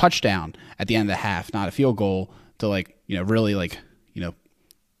a touchdown at the end of the half, not a field goal, to like, really like,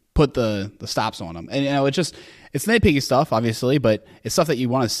 put the stops on them? And, it's nitpicky stuff, obviously, but it's stuff that you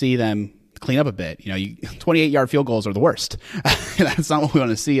want to see them clean up a bit. 28-yard field goals are the worst. That's not what we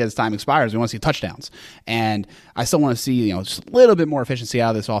want to see as time expires. We want to see touchdowns. And I still want to see, just a little bit more efficiency out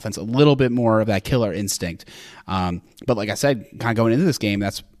of this offense, a little bit more of that killer instinct. But like I said, kind of going into this game,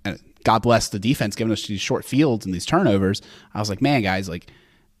 that's, God bless the defense giving us these short fields and these turnovers. I was like, man, guys, like,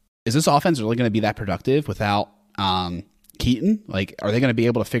 is this offense really going to be that productive without Keaton? Like, are they going to be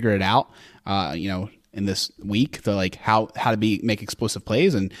able to figure it out, in this week, to like how to make explosive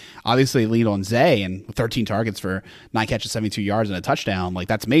plays? And obviously lead on Zay, and 13 targets for 9 catches, 72 yards and a touchdown. Like,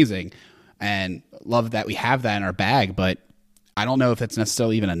 that's amazing, and love that we have that in our bag. But I don't know if that's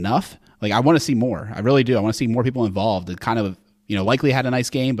necessarily even enough. Like, I want to see more. I really do. I want to see more people involved. It kind of, likely had a nice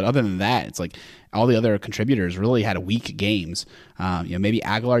game, but other than that, it's like all the other contributors really had weak games. Maybe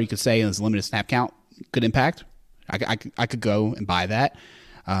Aguilar, you could say, in his limited snap count, could impact. I could go and buy that.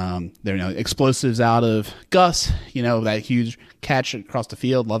 There are explosives out of Gus, that huge catch across the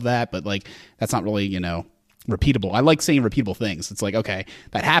field. Love that. But like, that's not really, repeatable. I like saying repeatable things. It's like, okay,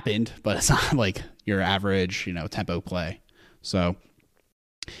 that happened, but it's not like your average, tempo play. So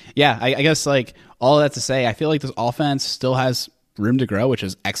yeah, I guess like all of that to say, I feel like this offense still has room to grow, which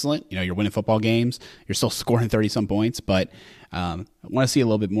is excellent. You're winning football games. You're still scoring 30-some points, but I want to see a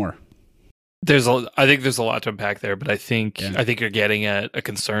little bit more. I think there's a lot to unpack there, but I think you're getting at a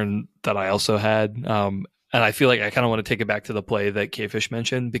concern that I also had. And I feel like I kind of want to take it back to the play that K-Fish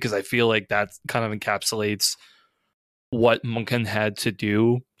mentioned, because I feel like that kind of encapsulates what Munkin had to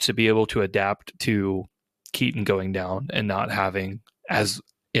do to be able to adapt to Keaton going down and not having as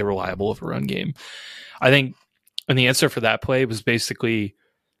irreliable of a run game. I think, and the answer for that play was basically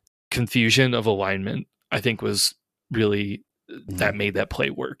confusion of alignment. I think was really that made that play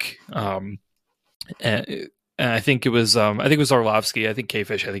work. And I think it was Orlovsky. I think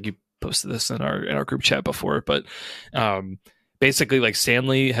K-Fish. I think you posted this in our group chat before, but basically, like,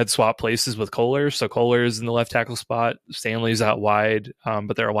 Stanley had swapped places with Kohler, so Kohler is in the left tackle spot, Stanley's out wide,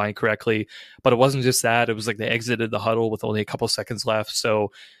 but they're aligned correctly. But it wasn't just that; it was like they exited the huddle with only a couple seconds left,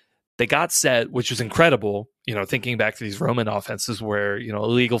 so they got set, which was incredible. You know, thinking back to these Roman offenses where, you know,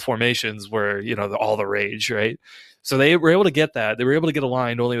 illegal formations were, you know, all the rage, right? So they were able to get that. They were able to get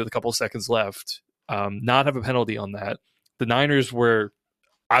aligned only with a couple seconds left, not have a penalty on that. The Niners were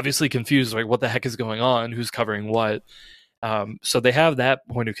obviously confused, like, what the heck is going on? Who's covering what? So they have that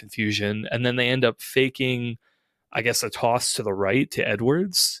point of confusion, and then they end up faking, I guess, a toss to the right to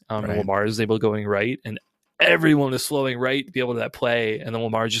Edwards. And Lamar is able to going right, and everyone is flowing right to be able to that play, and then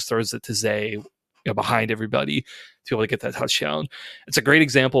Lamar just throws it to Zay, you know, behind everybody to be able to get that touchdown. It's a great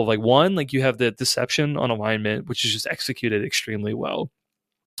example of, like, one, like, you have the deception on alignment, which is just executed extremely well,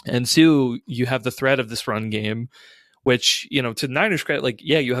 and two, you have the threat of this run game, which, you know, to Niners credit, like,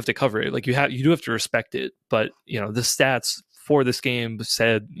 yeah, you have to cover it, like, you do have to respect it, but, you know, the stats for this game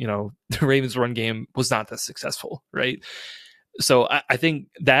said, you know, the Ravens run game was not that successful, right? So I think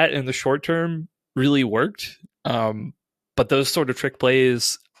that in the short term really worked, but those sort of trick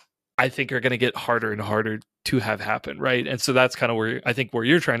plays, I think, are going to get harder and harder to have happen, right? And so that's kind of where I think where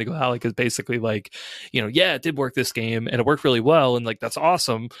you're trying to go, Alec, is basically like, you know, yeah, it did work this game and it worked really well, and like, that's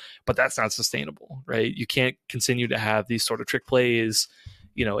awesome, but that's not sustainable, right? You can't continue to have these sort of trick plays,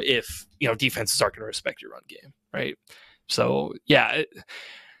 you know, if, you know, defenses aren't going to respect your run game, right? So yeah,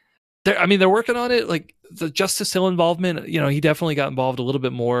 they're working on it. Like, the Justice Hill involvement, you know, he definitely got involved a little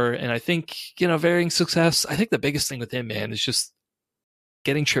bit more, and I think, you know, varying success. I think the biggest thing with him, man, is just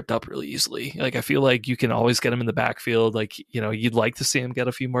getting tripped up really easily. Like, I feel like you can always get him in the backfield. Like, you know, you'd like to see him get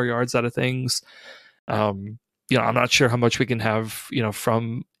a few more yards out of things. You know, I'm not sure how much we can have, you know,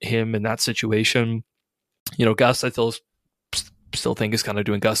 from him in that situation. You know, Gus, I still think is kind of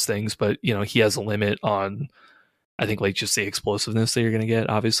doing Gus things, but, you know, he has a limit on, I think, like, just the explosiveness that you're going to get.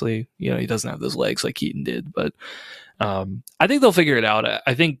 Obviously, you know, he doesn't have those legs like Keaton did, but I think they'll figure it out.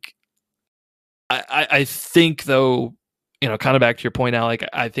 I think though, you know, kind of back to your point, Alec,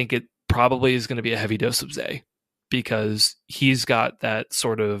 I think it probably is going to be a heavy dose of Zay, because he's got that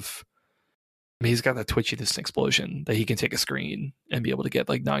sort of, I mean, he's got that twitchiness and explosion that he can take a screen and be able to get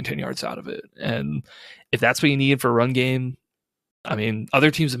like 9-10 yards out of it. And if that's what you need for a run game, I mean,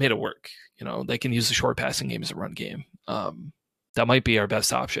 other teams have made it work. You know, they can use the short passing game as a run game. That might be our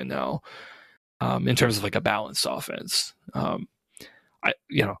best option now, in terms of like a balanced offense.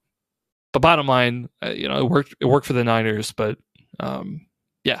 You know, but bottom line, you know, it worked for the Niners, but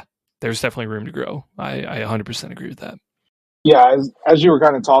yeah, there's definitely room to grow. I 100% agree with that. Yeah, as you were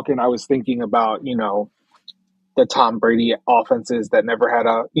kind of talking, I was thinking about, you know, the Tom Brady offenses that never had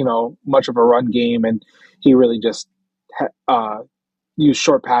a, you know, much of a run game, and he really just used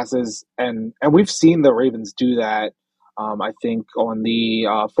short passes, and we've seen the Ravens do that. I think on the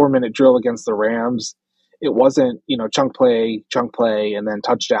 4-minute drill against the Rams, it wasn't, you know, chunk play, and then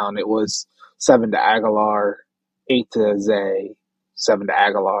touchdown. It was 7 to Aguilar, 8 to Zay, 7 to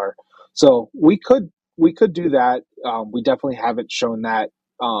Aguilar. So we could do that. We definitely haven't shown that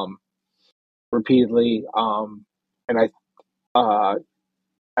repeatedly, and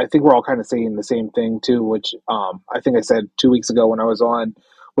I think we're all kind of saying the same thing too, which I think I said 2 weeks ago when I was on,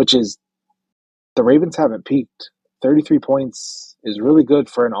 which is the Ravens haven't peaked. 33 points is really good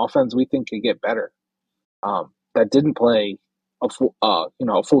for an offense we think could get better. That didn't play a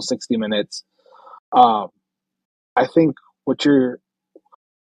full 60 minutes. I think what you're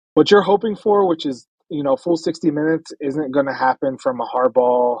hoping for, which is, you know, full 60 minutes, isn't going to happen from a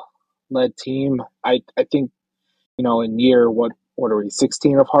Harbaugh-led team. I think, you know, in year what are we,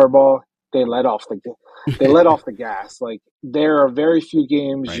 16 of Harbaugh, they let off the gas. Like, there are very few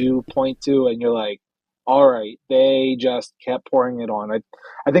games you point to and you're like, all right, they just kept pouring it on.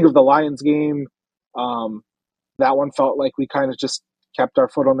 I think of the Lions game, that one felt like we kind of just kept our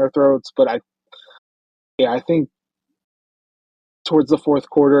foot on their throats. But I think towards the fourth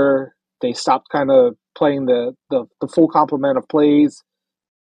quarter, they stopped kind of playing the full complement of plays.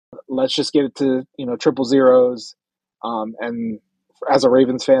 Let's just get it to, you know, triple zeros. And as a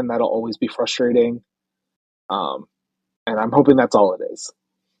Ravens fan, that'll always be frustrating. And I'm hoping that's all it is.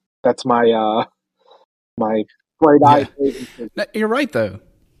 That's my my bright eye. No, you're right though.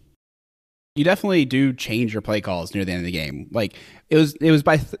 You definitely do change your play calls near the end of the game. Like it was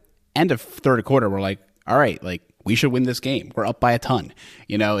by end of third quarter. We're like, all right, like we should win this game. We're up by a ton.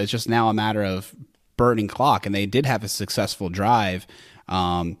 It's just now a matter of burning clock. And they did have a successful drive.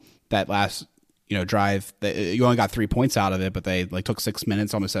 That last drive, you only got 3 points out of it, but they like took 6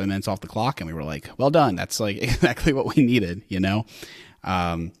 minutes, almost 7 minutes off the clock, and we were like, well done. That's like exactly what we needed.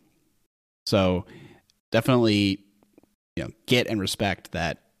 So definitely get and respect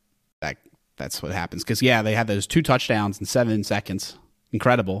that's what happens. Because they had those 2 touchdowns in 7 seconds.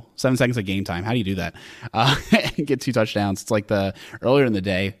 Incredible. 7 seconds of game time. How do you do that? Get 2 touchdowns. It's like the earlier in the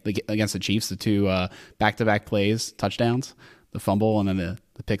day against the Chiefs, the 2 back-to-back plays, touchdowns, the fumble and then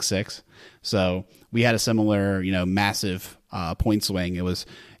the pick 6. So we had a similar, massive point swing. It was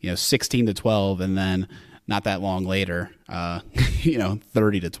 16-12, and then not that long later,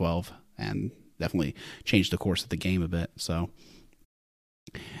 30-12, and definitely changed the course of the game a bit. So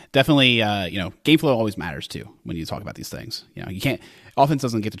definitely, game flow always matters too when you talk about these things. You can't, offense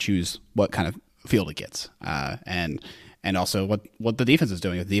doesn't get to choose what kind of field it gets, and also what the defense is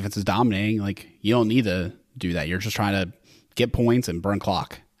doing. If the defense is dominating, like you don't need to do that. You're just trying to get points and burn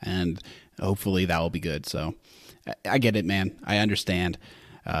clock, and hopefully that will be good. So I get it, man. I understand.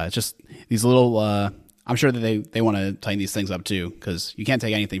 Just these little. I'm sure that they want to tighten these things up too, because you can't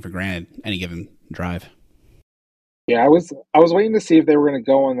take anything for granted any given drive. Yeah, I was waiting to see if they were going to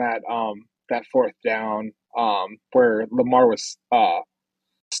go on that fourth down where Lamar was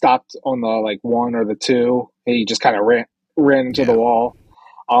stopped on the like 1 or the 2. He just kind of ran into the wall.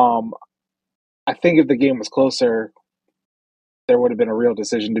 I think if the game was closer, there would have been a real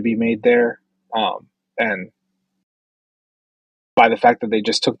decision to be made there. And by the fact that they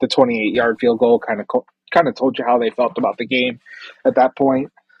just took the 28-yard field goal, kind of told you how they felt about the game at that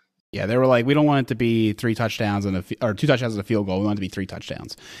point. Yeah, they were like, we don't want it to be 3 touchdowns or 2 touchdowns and a field goal. We want it to be 3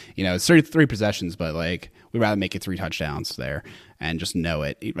 touchdowns. It's 3 possessions, but like we'd rather make it 3 touchdowns there and just know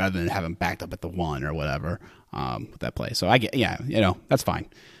it rather than have them backed up at the 1 or whatever with that play. So I get, that's fine.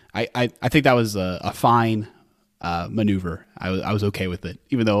 I think that was a fine maneuver. I was okay with it,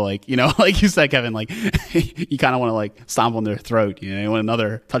 even though like like you said, Kevin, like you kind of want to like stomp on their throat. You want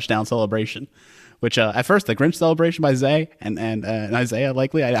another touchdown celebration. Which at first the Grinch celebration by Zay and Isaiah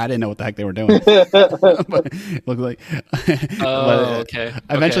likely I didn't know what the heck they were doing. But it looked like. Okay.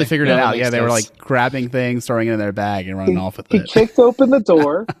 I eventually figured it out. Yeah, they were like grabbing things, throwing it in their bag, and running off with it. He kicked open the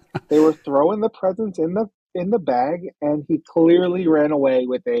door. They were throwing the presents in the bag, and he clearly ran away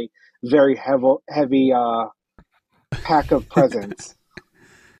with a very heavy pack of presents.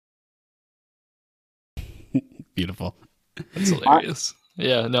 Beautiful. That's hilarious.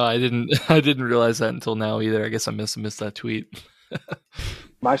 Yeah, no, I didn't realize that until now either. I guess I missed that tweet.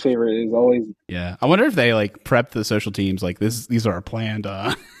 My favorite is always. Yeah, I wonder if they like prepped the social teams like this. These are our planned,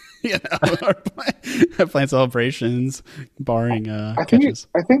 our planned celebrations, barring catches.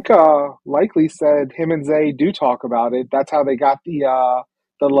 I think Likely said him and Zay do talk about it. That's how they got the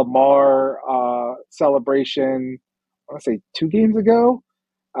Lamar celebration. I want to say 2 games ago.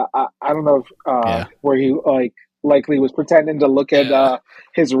 I don't know if, where he Likely was pretending to look at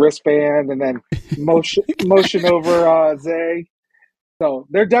his wristband and then motion over Zay. So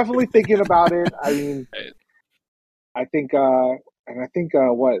they're definitely thinking about it. I mean, I think what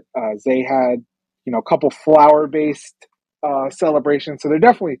Zay had, a couple flower-based celebrations. So they're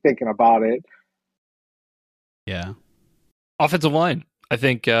definitely thinking about it. Yeah. Offensive line. I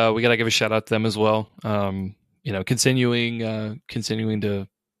think we got to give a shout out to them as well. Continuing to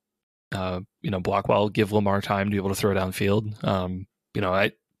block well, give Lamar time to be able to throw downfield.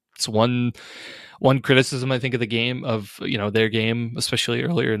 It's one criticism I think of the game of their game, especially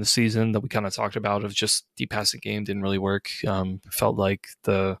earlier in the season that we kind of talked about of just deep passing game didn't really work. Felt like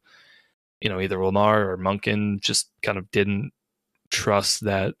the either Lamar or Monken just kind of didn't trust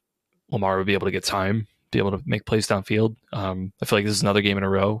that Lamar would be able to get time, be able to make plays downfield. I feel like this is another game in a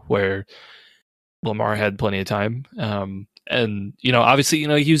row where Lamar had plenty of time. And, obviously,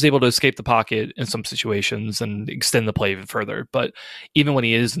 he was able to escape the pocket in some situations and extend the play even further. But even when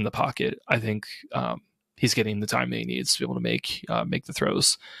he is in the pocket, I think he's getting the time that he needs to be able to make the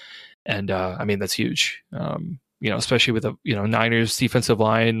throws. And, that's huge, especially with the, Niners defensive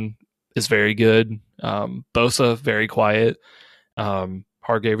line is very good. Bosa, very quiet.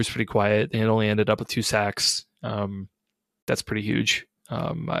 Hargrave was pretty quiet. They only ended up with 2 sacks. That's pretty huge.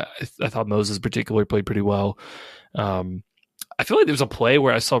 I thought Moses particularly played pretty well. I feel like there was a play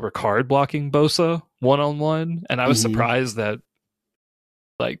where I saw Ricard blocking Bosa 1-on-1, and I was surprised that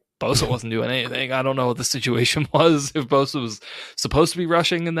Bosa wasn't doing anything. I don't know what the situation was, if Bosa was supposed to be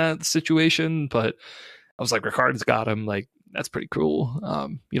rushing in that situation, but I was like, Ricard's got him. Like, that's pretty cool.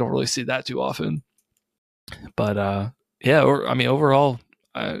 You don't really see that too often. But overall,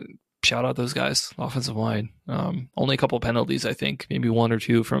 shout out those guys, offensive line. Only a couple of penalties, I think, maybe one or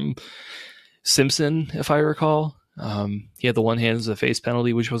two from Simpson, if I recall. He had the one hand as a face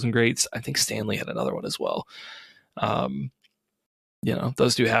penalty, which wasn't great. I think Stanley had another one as well.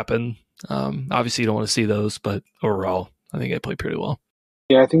 Those do happen. Obviously, you don't want to see those, but overall, I think they played pretty well.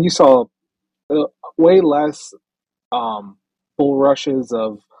 Yeah, I think you saw way less bull rushes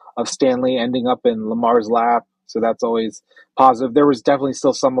of Stanley ending up in Lamar's lap, so that's always positive. There was definitely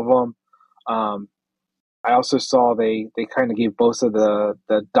still some of them. I also saw they kind of gave Bosa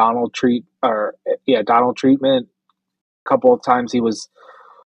the Donald treatment. A couple of times he was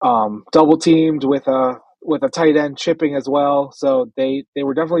double teamed with a tight end chipping as well. So they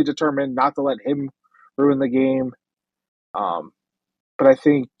were definitely determined not to let him ruin the game. But I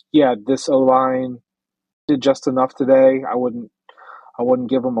think this O-line did just enough today. I wouldn't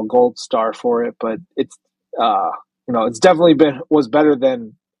give them a gold star for it, but it's it's definitely was better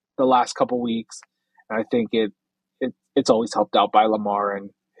than the last couple weeks. And I think it's always helped out by Lamar and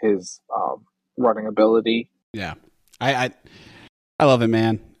his running ability. Yeah. I love it,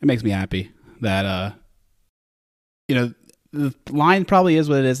 man. It makes me happy that the line probably is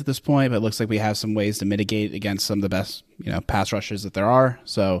what it is at this point, but it looks like we have some ways to mitigate against some of the best, pass rushers that there are.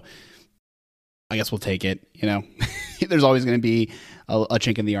 So I guess we'll take it. There's always going to be a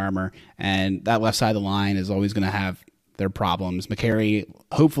chink in the armor, and that left side of the line is always going to have their problems. McCary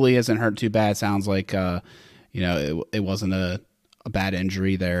hopefully isn't hurt too bad. Sounds like it wasn't a bad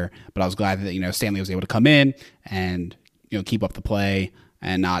injury there, but I was glad that Stanley was able to come in and keep up the play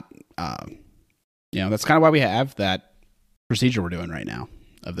and not that's kind of why we have that procedure we're doing right now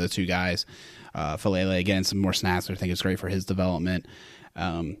of the two guys. Falele again, some more snaps. I think it's great for his development.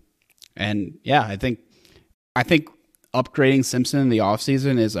 And yeah, I think upgrading Simpson in the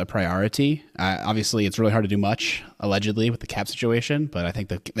offseason is a priority. Obviously, it's really hard to do much, allegedly, with the cap situation, but I think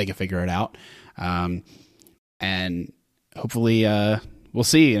that they can figure it out. And hopefully, we'll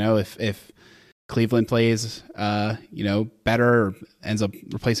see, if Cleveland plays, better, or ends up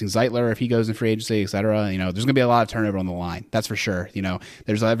replacing Zeitler if he goes in free agency, et cetera. There's going to be a lot of turnover on the line. That's for sure.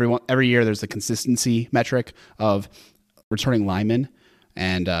 There's every year there's the consistency metric of returning linemen,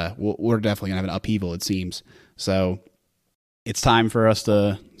 and we're definitely going to have an upheaval, it seems. So it's time for us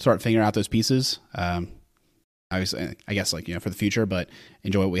to start figuring out those pieces. Obviously, I guess for the future, but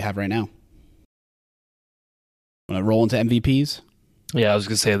enjoy what we have right now. Want to roll into MVPs? Yeah, I was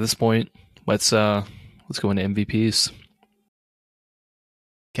going to say at this point, let's go into MVPs.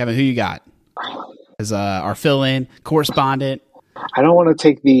 Kevin, who you got as our fill-in correspondent? I don't want to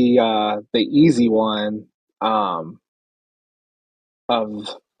take the easy one of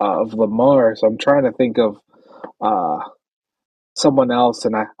Lamar, so I'm trying to think of someone else,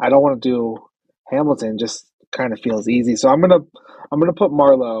 and I don't want to do Hamilton. Just kind of feels easy, so I'm gonna put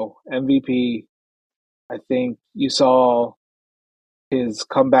Marlowe MVP. I think you saw his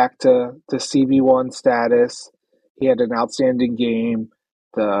comeback to CB1 status. He had an outstanding game.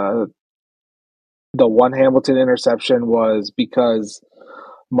 The one Hamilton interception was because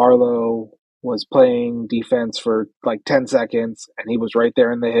Marlowe was playing defense for like 10 seconds, and he was right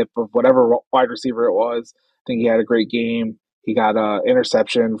there in the hip of whatever wide receiver it was. I think he had a great game. He got an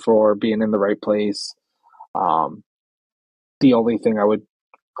interception for being in the right place. The only thing I would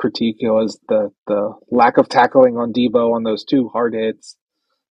critique was the lack of tackling on Debo on those two hard hits.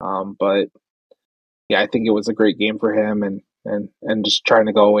 But yeah, I think it was a great game for him, and just trying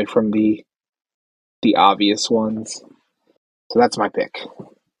to go away from the obvious ones. So that's my pick.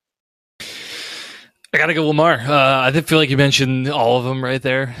 I gotta go Lamar. I feel like you mentioned all of them right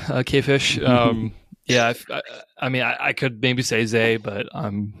there, K-Fish. Yeah, I mean, I could maybe say Zay, but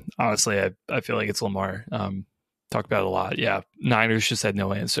honestly, I feel like it's Lamar. Talk about it a lot. Yeah, Niners just had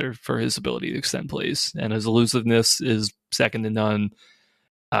no answer for his ability to extend plays, and his elusiveness is second to none.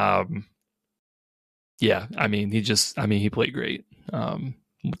 Yeah, I mean, he played great.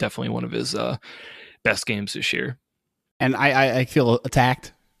 Definitely one of his best games this year. And I feel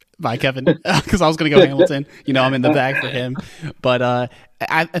attacked by Kevin because I was going to go Hamilton. I'm in the bag for him. But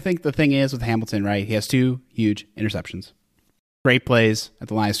I think the thing is with Hamilton, right? He has two huge interceptions, great plays at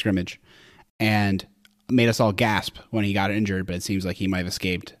the line of scrimmage, and made us all gasp when he got injured. But it seems like he might have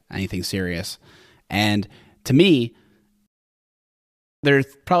escaped anything serious. And to me, there's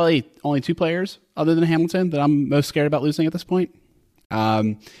probably only two players other than Hamilton that I'm most scared about losing at this point.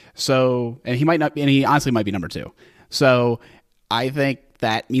 And he might not be, and he honestly might be number two. So I think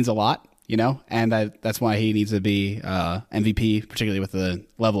that means a lot. you know, and that's why he needs to be MVP, particularly with the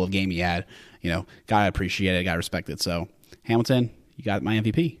level of game he had. You know, gotta appreciate it, gotta respect it. So, Hamilton, you got my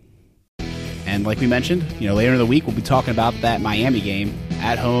MVP. And like we mentioned, you know, later in the week we'll be talking about that Miami game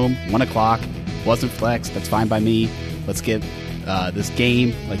at home, 1 o'clock. Wasn't flexed. That's fine by me. Let's get this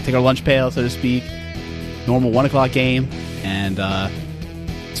game, like take our lunch pail, so to speak. Normal 1 o'clock game, and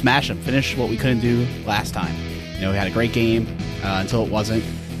smash them. Finish what we couldn't do last time. You know, we had a great game until it wasn't.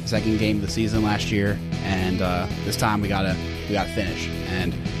 The second game of the season last year, and this time we gotta finish.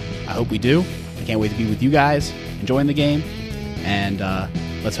 And I hope we do. I can't wait to be with you guys, enjoying the game, and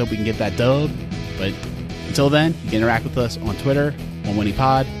let's hope we can get that dub. But until then, you can interact with us on Twitter,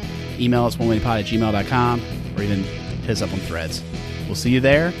 OneWinniePod, email us onewinniepod@gmail.com, or even hit us up on Threads. We'll see you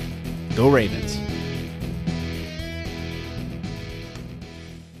there. Go Ravens.